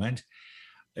a moment.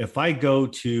 If I go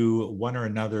to one or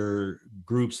another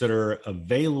groups that are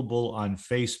available on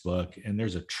Facebook, and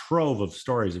there's a trove of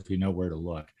stories if you know where to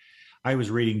look. I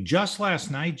was reading just last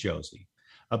night, Josie,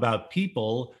 about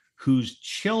people whose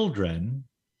children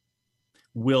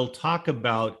will talk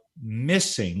about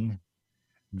missing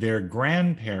their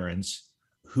grandparents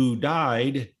who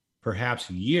died perhaps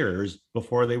years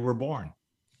before they were born.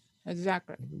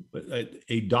 Exactly.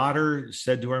 A daughter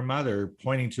said to her mother,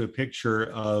 pointing to a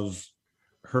picture of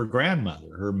her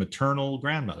grandmother, her maternal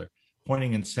grandmother,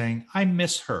 pointing and saying, "I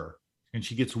miss her." And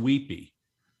she gets weepy.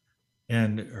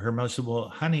 And her mother said, "Well,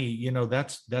 honey,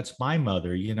 that's my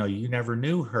mother. You never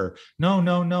knew her."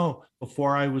 No.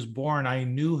 Before I was born, I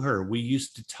knew her. We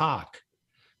used to talk.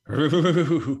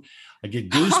 I get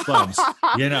goosebumps.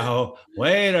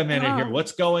 Wait a minute here.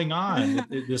 What's going on?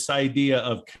 This idea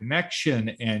of connection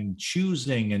and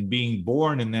choosing and being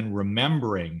born and then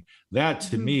remembering, that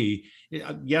to me,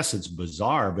 yes, it's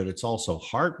bizarre, but it's also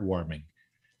heartwarming.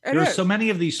 There's so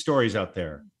many of these stories out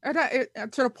there. To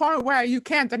the point where you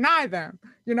can't deny them.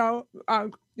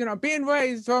 Being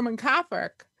raised Roman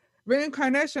Catholic,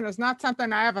 reincarnation is not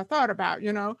something I ever thought about.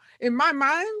 In my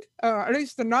mind, at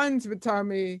least the nuns would tell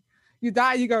me, you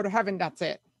die, you go to heaven, that's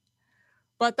it.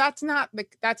 But that's not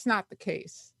the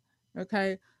case.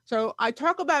 Okay, so I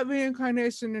talk about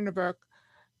reincarnation in the book,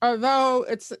 although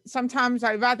it's sometimes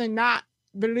I'd rather not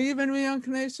believe in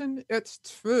reincarnation. It's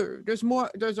true.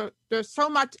 There's so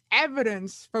much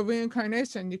evidence for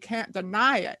reincarnation, you can't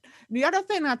deny it. The other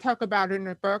thing I talk about in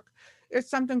the book is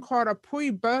something called a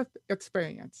pre-birth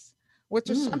experience, which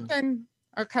is something,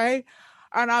 okay,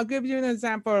 and I'll give you an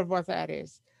example of what that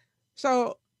is.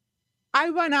 So I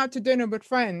went out to dinner with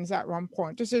friends at one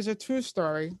point. This is a true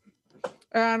story.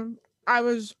 And I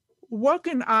was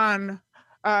working on,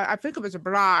 I think it was a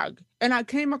blog, and I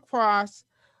came across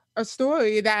a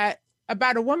story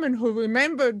about a woman who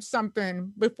remembered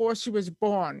something before she was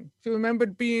born. She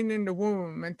remembered being in the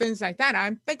womb and things like that.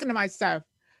 I'm thinking to myself,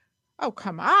 oh,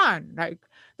 come on. Like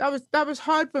that was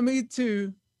hard for me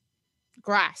to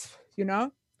grasp,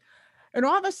 And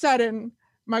all of a sudden,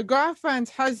 my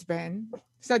girlfriend's husband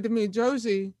said to me,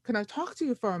 "Josie, can I talk to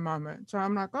you for a moment?" So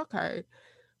I'm like, okay.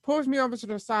 Pulls me over to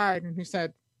the side and he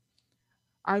said,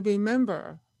 "I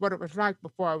remember what it was like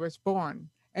before I was born."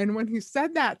 And when he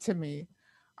said that to me,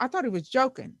 I thought he was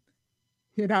joking.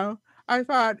 I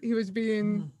thought he was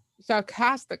being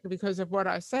sarcastic because of what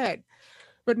I said.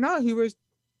 But no, he was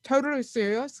totally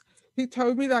serious. He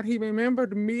told me that he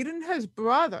remembered meeting his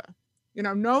brother,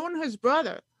 knowing his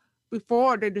brother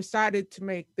before they decided to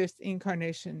make this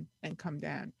incarnation and come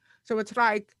down. So it's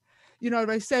like,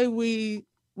 they say we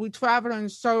travel in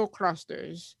soul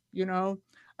clusters,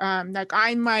 like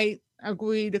I might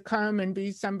agree to come and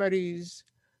be somebody's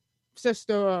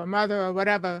sister or mother or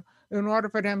whatever in order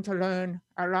for them to learn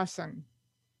a lesson.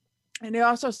 And they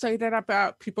also say that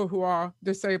about people who are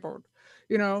disabled.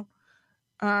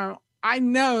 I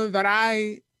know that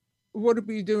I wouldn't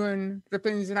be doing the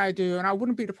things that I do, and I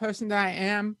wouldn't be the person that I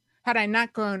am had I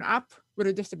not grown up with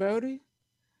a disability.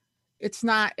 It's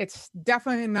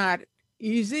definitely not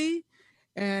easy.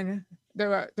 And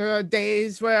there are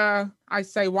days where I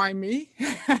say, why me?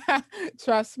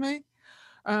 Trust me.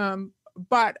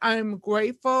 But I'm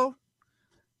grateful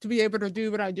to be able to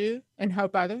do what I do and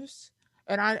help others.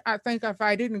 And I think if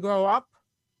I didn't grow up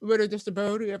with a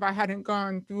disability, if I hadn't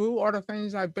gone through all the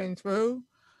things I've been through,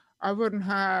 I wouldn't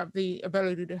have the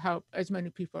ability to help as many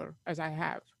people as I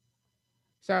have.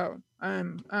 So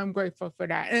I'm grateful for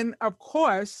that. And of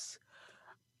course,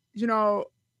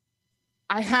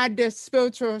 I had this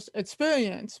spiritual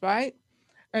experience, right?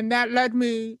 And that led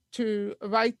me to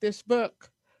write this book.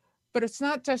 But it's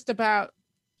not just about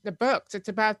the books, it's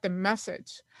about the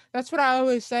message. That's what I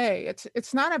always say.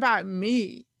 It's not about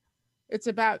me. It's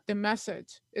about the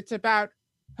message. It's about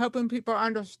helping people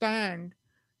understand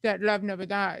that love never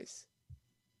dies.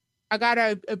 I got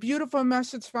a beautiful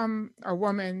message from a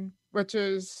woman, which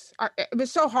is, it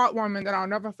was so heartwarming that I'll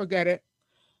never forget it.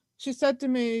 She said to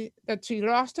me that she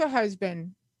lost her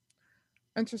husband.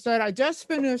 And she said, I just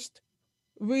finished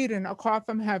reading A Call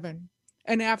from Heaven.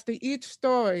 And after each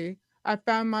story, I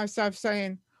found myself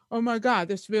saying, oh my God,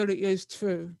 this really is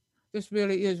true. This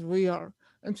really is real.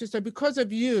 And she said, because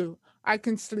of you, I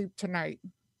can sleep tonight.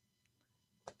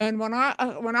 And when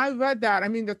I read that, I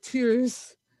mean, the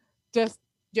tears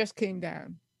just came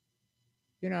down.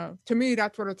 You know, to me,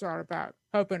 that's what it's all about,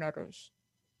 helping others.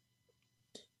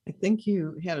 I think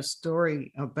you had a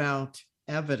story about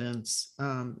evidence,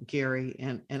 Gary,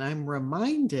 and I'm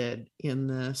reminded in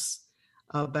this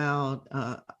about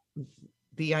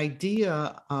the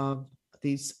idea of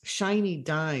these shiny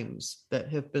dimes that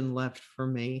have been left for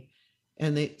me,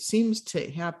 and it seems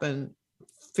to happen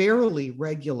fairly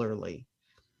regularly.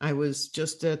 I was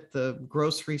just at the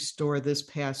grocery store this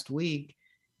past week,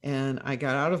 and I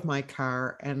got out of my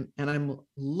car and I'm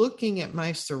looking at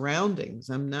my surroundings.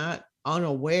 I'm not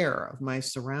unaware of my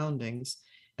surroundings,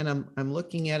 and I'm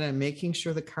looking at it, I'm making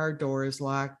sure the car door is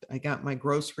locked. I got my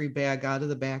grocery bag out of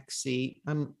the back seat.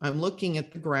 I'm looking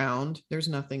at the ground. There's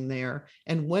nothing there.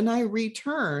 And when I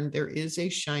return, there is a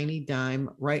shiny dime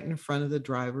right in front of the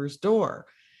driver's door.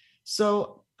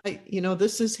 So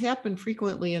this has happened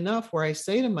frequently enough where I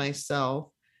say to myself,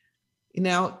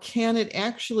 now, can it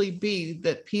actually be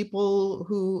that people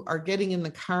who are getting in the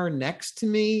car next to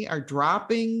me are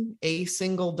dropping a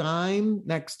single dime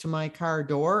next to my car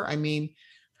door? I mean,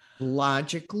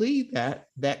 logically,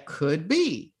 that could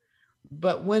be.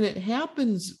 But when it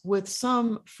happens with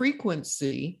some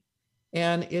frequency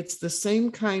and it's the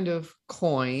same kind of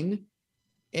coin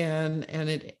and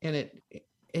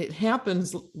it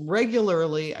happens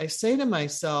regularly, I say to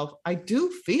myself, I do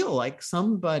feel like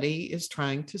somebody is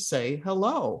trying to say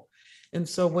hello. And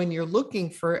so when you're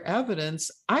looking for evidence,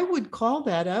 I would call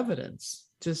that evidence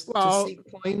to see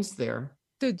coins there.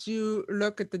 Did you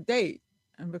look at the date?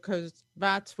 And because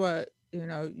that's what,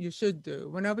 you should do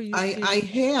whenever you I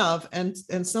have, and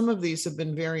some of these have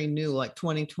been very new, like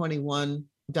 2021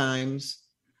 dimes,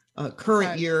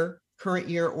 current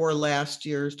year or last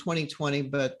year's 2020,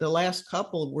 but the last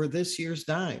couple were this year's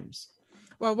dimes.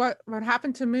 Well, what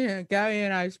happened to me, and Gary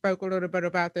and I spoke a little bit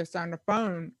about this on the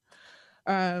phone.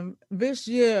 This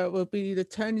year will be the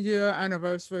 10-year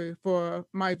anniversary for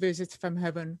my Visits from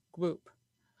Heaven group.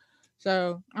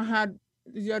 So I had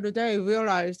the other day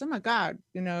realized, oh my God,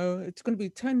 it's going to be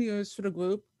 10 years for the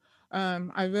group.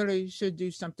 I really should do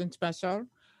something special.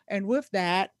 And with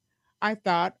that, I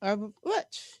thought of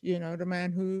Rich, the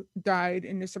man who died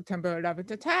in the September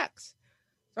 11th attacks.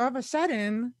 So all of a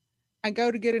sudden, I go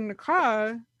to get in the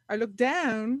car, I look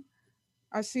down,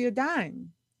 I see a dime.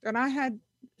 And I had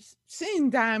seen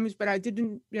dimes, but I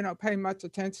didn't, pay much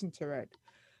attention to it.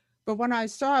 But when I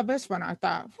saw this one, I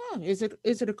thought, is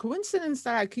it a coincidence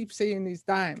that I keep seeing these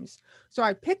dimes? So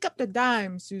I pick up the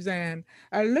dime, Suzanne.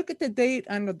 I look at the date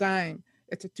on the dime.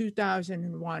 It's a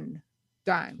 2001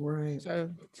 dime. Right. So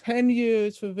 10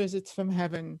 years for Visits from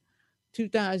Heaven,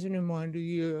 2001, the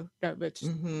year that Rich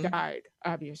died,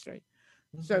 obviously.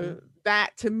 Mm-hmm. So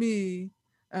that to me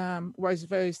was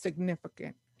very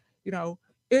significant.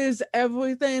 Is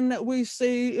everything that we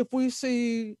see, if we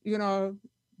see,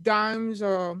 dimes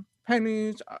or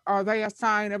pennies, are they a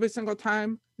sign every single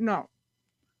time? No,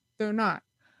 they're not.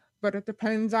 But it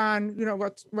depends on,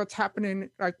 what's happening,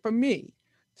 like for me.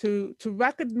 To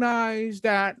recognize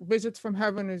that Visits from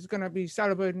Heaven is going to be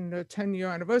celebrating the 10-year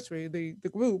anniversary, the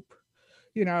group,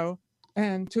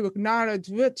 and to acknowledge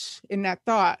Rich in that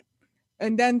thought,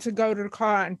 and then to go to the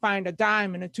car and find a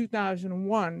dime in a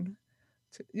 2001,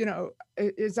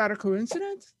 is that a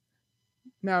coincidence?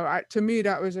 No, to me,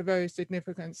 that was a very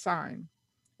significant sign.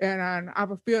 And I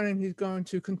have a feeling he's going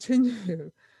to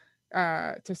continue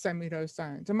to send me those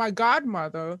signs. And my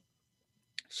godmother,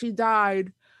 she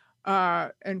died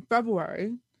in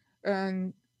February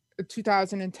in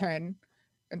 2010,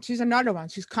 and she's another one.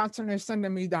 She's constantly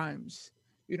sending me dimes.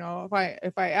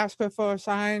 If I ask her for a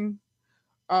sign,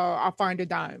 I'll find a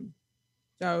dime.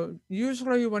 So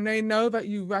usually when they know that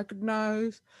you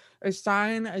recognize a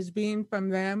sign as being from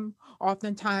them,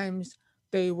 oftentimes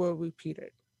they will repeat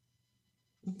it.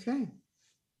 Okay.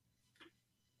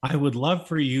 I would love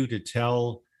for you to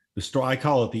tell the story. I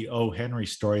call it the O. Henry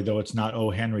story, though it's not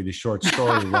O. Henry, the short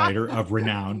story writer of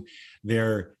renown.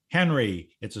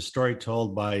 Henry, it's a story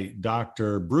told by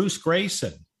Dr. Bruce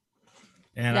Grayson.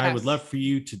 And yes. I would love for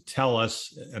you to tell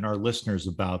us and our listeners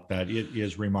about that. It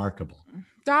is remarkable.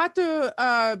 Dr.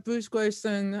 Bruce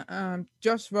Grayson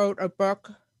just wrote a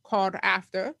book called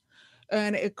After,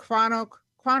 and it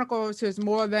chronicles his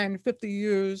more than 50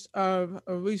 years of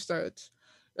research.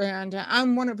 And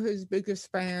I'm one of his biggest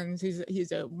fans.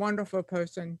 He's a wonderful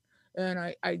person,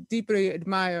 and I deeply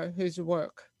admire his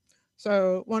work.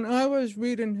 So when I was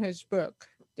reading his book,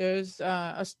 there's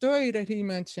a story that he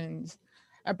mentions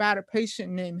about a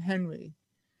patient named Henry.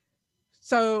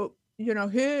 So,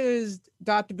 here is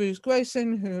Dr. Bruce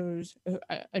Grayson, who's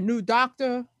a new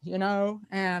doctor,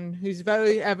 and he's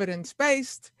very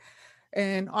evidence-based.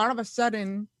 And all of a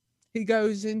sudden, he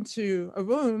goes into a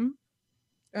room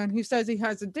and he says he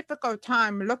has a difficult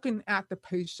time looking at the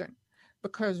patient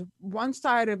because one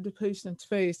side of the patient's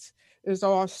face is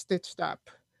all stitched up.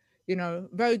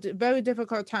 Very, very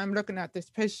difficult time looking at this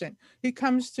patient. He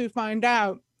comes to find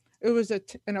out it was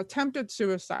an attempted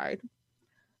suicide.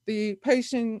 The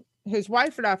patient, his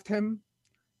wife left him,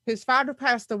 his father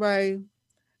passed away,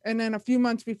 and then a few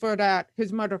months before that,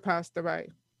 his mother passed away.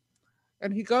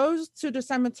 And he goes to the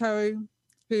cemetery.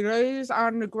 He lays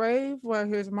on the grave where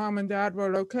his mom and dad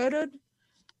were located.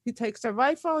 He takes a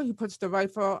rifle, he puts the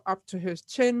rifle up to his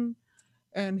chin,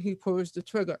 and he pulls the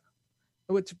trigger,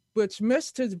 which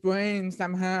missed his brain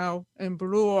somehow and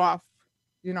blew off,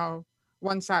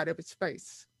 one side of his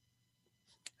face.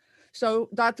 So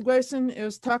Dr. Grayson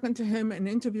is talking to him and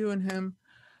interviewing him,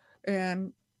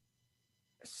 and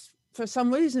for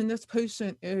some reason, this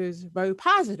patient is very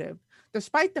positive,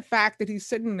 despite the fact that he's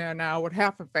sitting there now with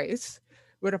half a face,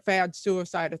 with a failed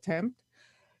suicide attempt.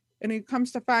 And he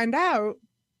comes to find out,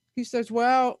 he says,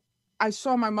 well, I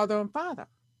saw my mother and father.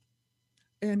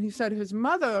 And he said his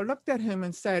mother looked at him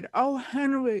and said, oh,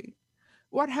 Henry,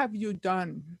 what have you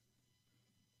done?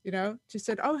 She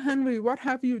said, oh, Henry, what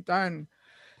have you done?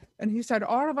 And he said,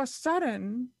 all of a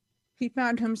sudden, he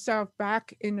found himself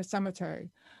back in the cemetery,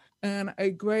 and a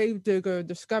grave digger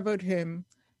discovered him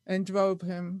and drove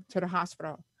him to the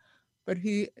hospital. But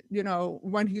he,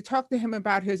 when he talked to him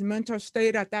about his mental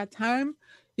state at that time,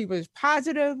 he was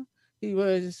positive. He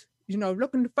was,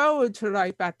 looking forward to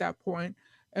life at that point.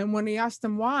 And when he asked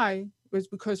him why, it was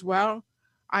because, well,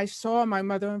 I saw my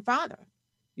mother and father.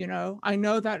 I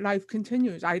know that life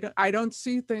continues. I don't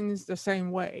see things the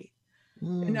same way.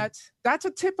 And that's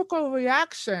a typical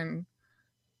reaction,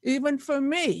 even for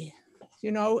me.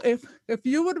 If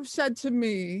you would have said to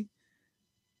me,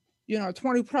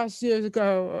 20 plus years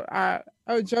ago,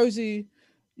 oh, Josie,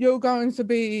 you're going to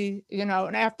be,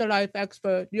 an afterlife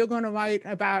expert. You're going to write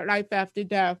about life after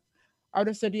death. I would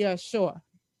have said, yeah, sure.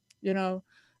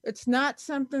 It's not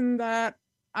something that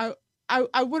I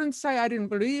wouldn't say I didn't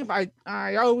believe.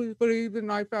 I always believed in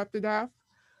life after death,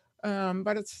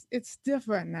 but it's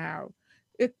different now.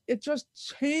 It just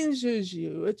changes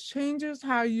you. It changes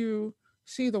how you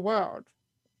see the world,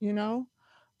 and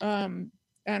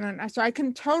so I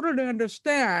can totally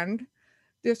understand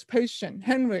this patient,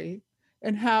 Henry,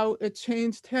 and how it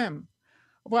changed him.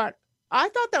 But I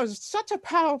thought that was such a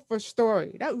powerful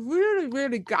story. That really,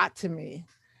 really got to me.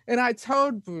 And I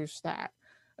told Bruce that.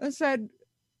 I said,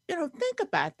 think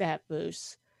about that,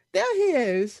 Bruce. There he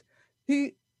is.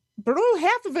 He blew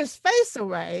half of his face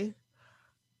away,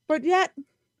 but yet,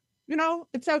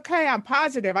 it's okay. I'm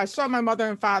positive. I saw my mother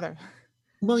and father.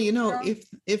 Well,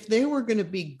 if they were going to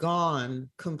be gone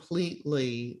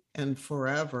completely and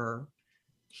forever,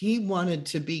 he wanted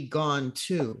to be gone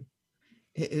too.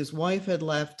 His wife had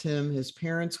left him, his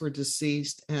parents were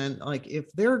deceased, and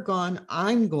if they're gone,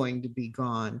 I'm going to be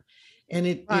gone. And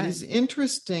it is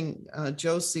interesting,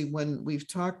 Josie, when we've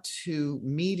talked to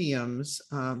mediums,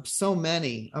 so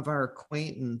many of our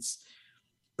acquaintance,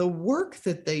 the work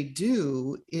that they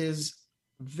do is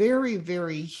very,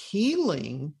 very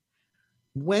healing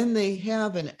when they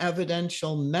have an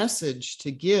evidential message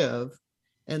to give,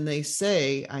 and they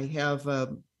say, I have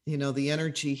the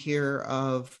energy here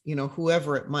of,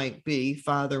 whoever it might be,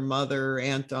 father, mother,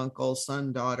 aunt, uncle,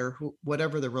 son, daughter,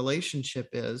 whatever the relationship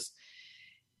is.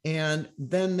 And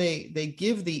then they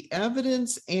give the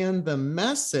evidence and the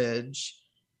message.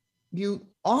 You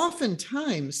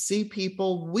oftentimes see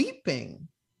people weeping.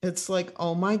 It's like,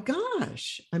 oh my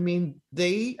gosh. I mean,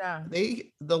 the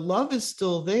love is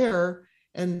still there,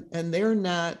 and they're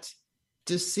not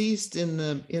deceased in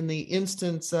the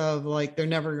instance of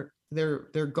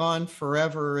they're gone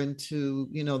forever into,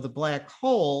 the black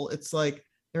hole. It's like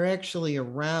they're actually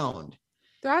around.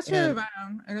 That's really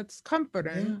around, and it's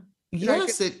comforting. Yeah.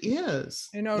 Yes, it is.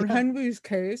 In Henry's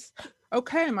case,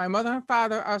 okay, my mother and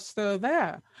father are still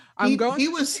there. He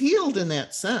was healed in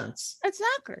that sense.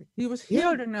 Exactly. He was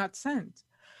healed in that sense.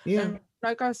 Yeah. And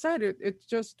like I said, it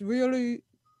just really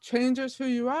changes who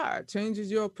you are. It changes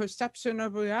your perception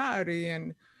of reality.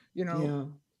 And,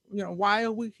 why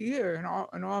are we here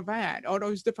and all that, all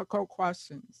those difficult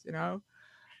questions,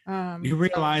 You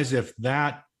realize if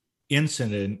that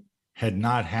incident had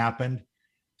not happened,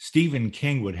 Stephen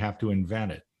King would have to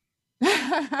invent it.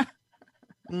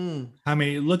 I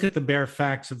mean, look at the bare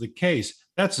facts of the case.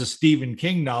 That's a Stephen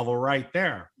King novel right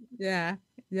there. Yeah,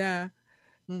 it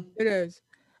is.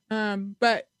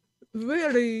 But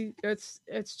really, it's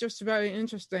just very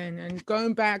interesting. And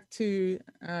going back to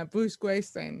Bruce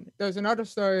Grayson, there's another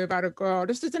story about a girl.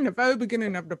 This is in the very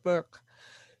beginning of the book.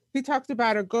 He talked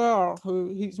about a girl who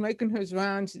he's making his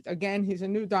rounds. Again, he's a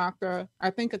new doctor. I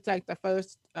think it's like the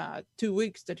first 2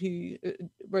 weeks that he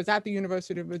was at the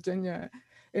University of Virginia,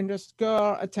 and this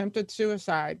girl attempted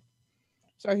suicide.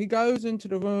 So he goes into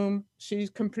the room. She's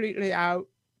completely out,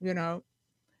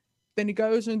 Then he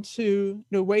goes into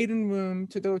the waiting room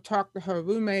to go talk to her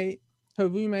roommate. Her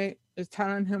roommate is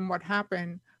telling him what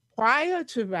happened. Prior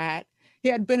to that, he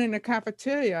had been in the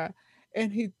cafeteria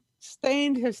and he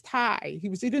stained his tie. He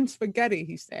was eating spaghetti,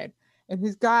 he said, and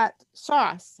he's got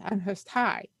sauce on his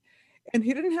tie. And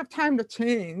he didn't have time to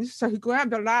change, so he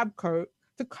grabbed a lab coat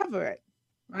to cover it,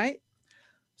 right?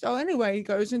 So anyway, he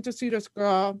goes in to see this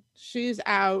girl. She's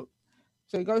out.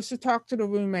 So he goes to talk to the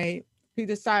roommate. He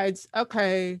decides,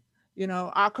 okay,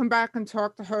 I'll come back and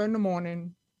talk to her in the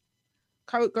morning.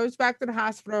 Goes back to the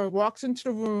hospital, walks into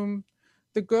the room.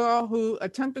 The girl who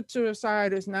attempted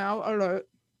suicide is now alert.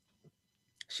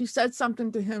 She said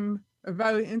something to him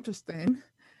very interesting.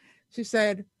 She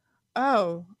said,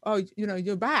 oh,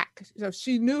 you're back. So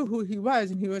she knew who he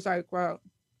was. And he was like, well,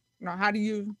 how do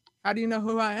you know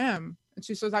who I am? And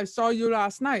she says, I saw you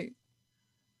last night.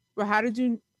 Well, how did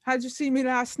you see me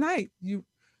last night? You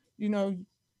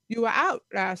were out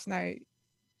last night.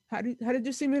 How did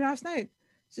you see me last night?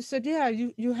 She said, yeah,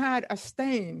 you had a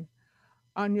stain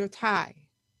on your tie.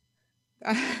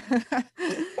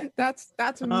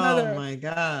 That's another. Oh my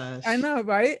gosh. I know,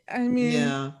 right? I mean,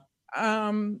 yeah.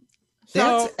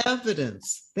 That's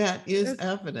evidence. That is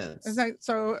evidence. It's like,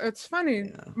 so it's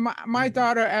funny. Yeah. My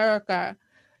daughter Erica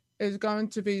is going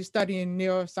to be studying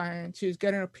neuroscience. She's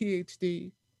getting a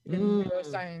PhD in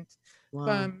neuroscience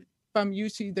from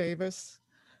UC Davis.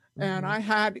 And I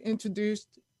had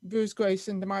introduced Bruce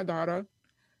Grayson to my daughter.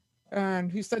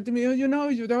 And he said to me,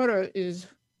 your daughter is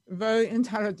very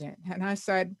intelligent. And I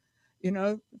said,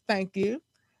 thank you.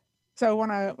 So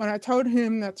when I told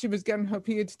him that she was getting her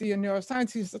PhD in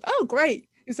neuroscience, he said, oh, great.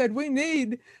 He said, we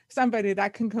need somebody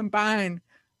that can combine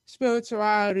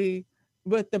spirituality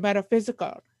with the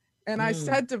metaphysical. And I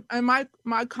said and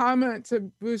my comment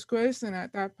to Bruce Grayson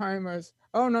at that time was,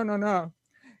 oh, no.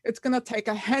 It's going to take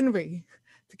a Henry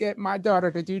to get my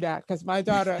daughter to do that, because my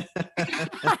daughter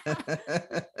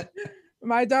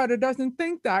doesn't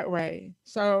think that way.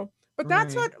 So, but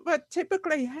that's what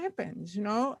typically happens,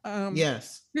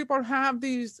 yes. People have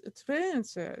these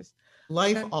experiences.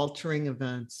 Life-altering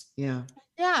events. Yeah.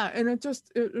 Yeah, and it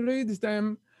leads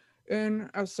them in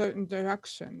a certain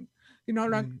direction.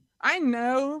 Like I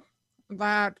know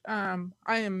that I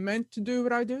am meant to do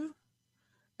what I do,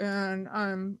 and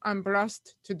I'm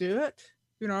blessed to do it.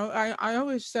 I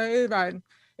always say that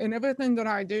in everything that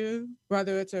I do,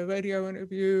 whether it's a radio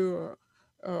interview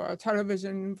or a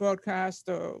television broadcast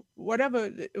or whatever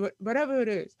it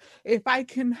is, if I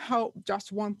can help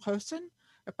just one person,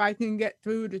 if I can get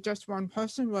through to just one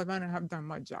person, well, then I have done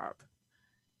my job.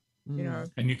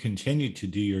 And you continue to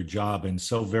do your job, and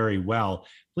so very well.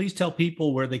 Please tell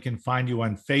people where they can find you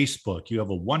on Facebook. You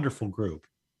have a wonderful group.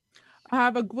 I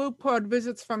have a group called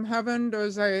Visits from Heaven.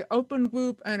 There's an open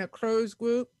group and a closed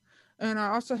group. And I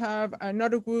also have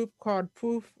another group called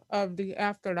Proof of the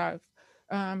Afterlife.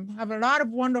 I have a lot of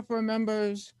wonderful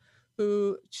members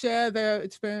who share their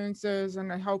experiences, and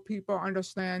they help people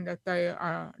understand that they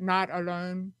are not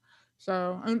alone.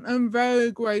 So I'm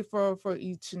very grateful for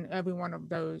each and every one of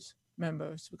those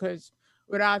members, because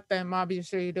without them,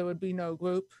 obviously, there would be no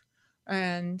group.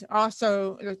 And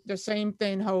also the same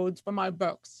thing holds for my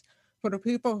books. For the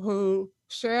people who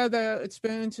share their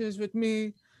experiences with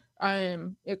me, I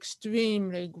am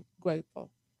extremely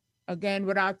grateful. Again,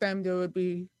 without them, there would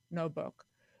be no book.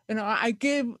 I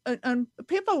give, and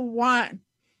people want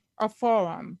a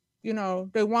forum.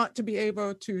 They want to be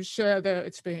able to share their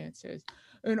experiences.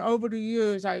 And over the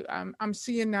years, I'm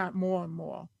seeing that more and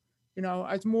more.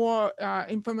 As more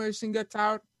information gets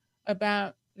out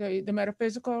about the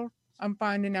metaphysical, I'm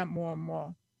finding that more and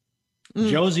more.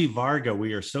 Josie Varga,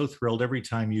 we are so thrilled every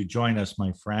time you join us,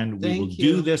 my friend. We will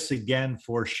do this again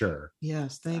for sure.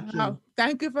 Yes, thank you.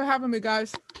 Thank you for having me,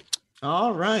 guys.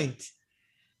 All right.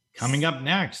 Coming up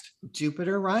next,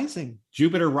 Jupiter Rising.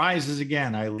 Jupiter rises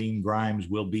again. Eileen Grimes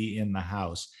will be in the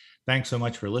house. Thanks so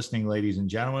much for listening, ladies and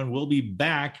gentlemen. We'll be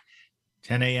back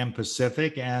 10 a.m.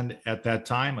 Pacific, and at that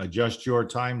time, adjust your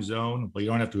time zone. Well, you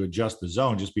don't have to adjust the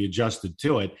zone, just be adjusted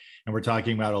to it. And we're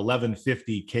talking about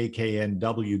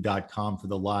 1150kknw.com for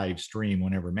the live stream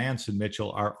whenever Mance and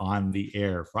Mitchell are on the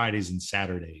air, Fridays and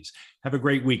Saturdays. Have a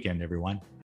great weekend, everyone.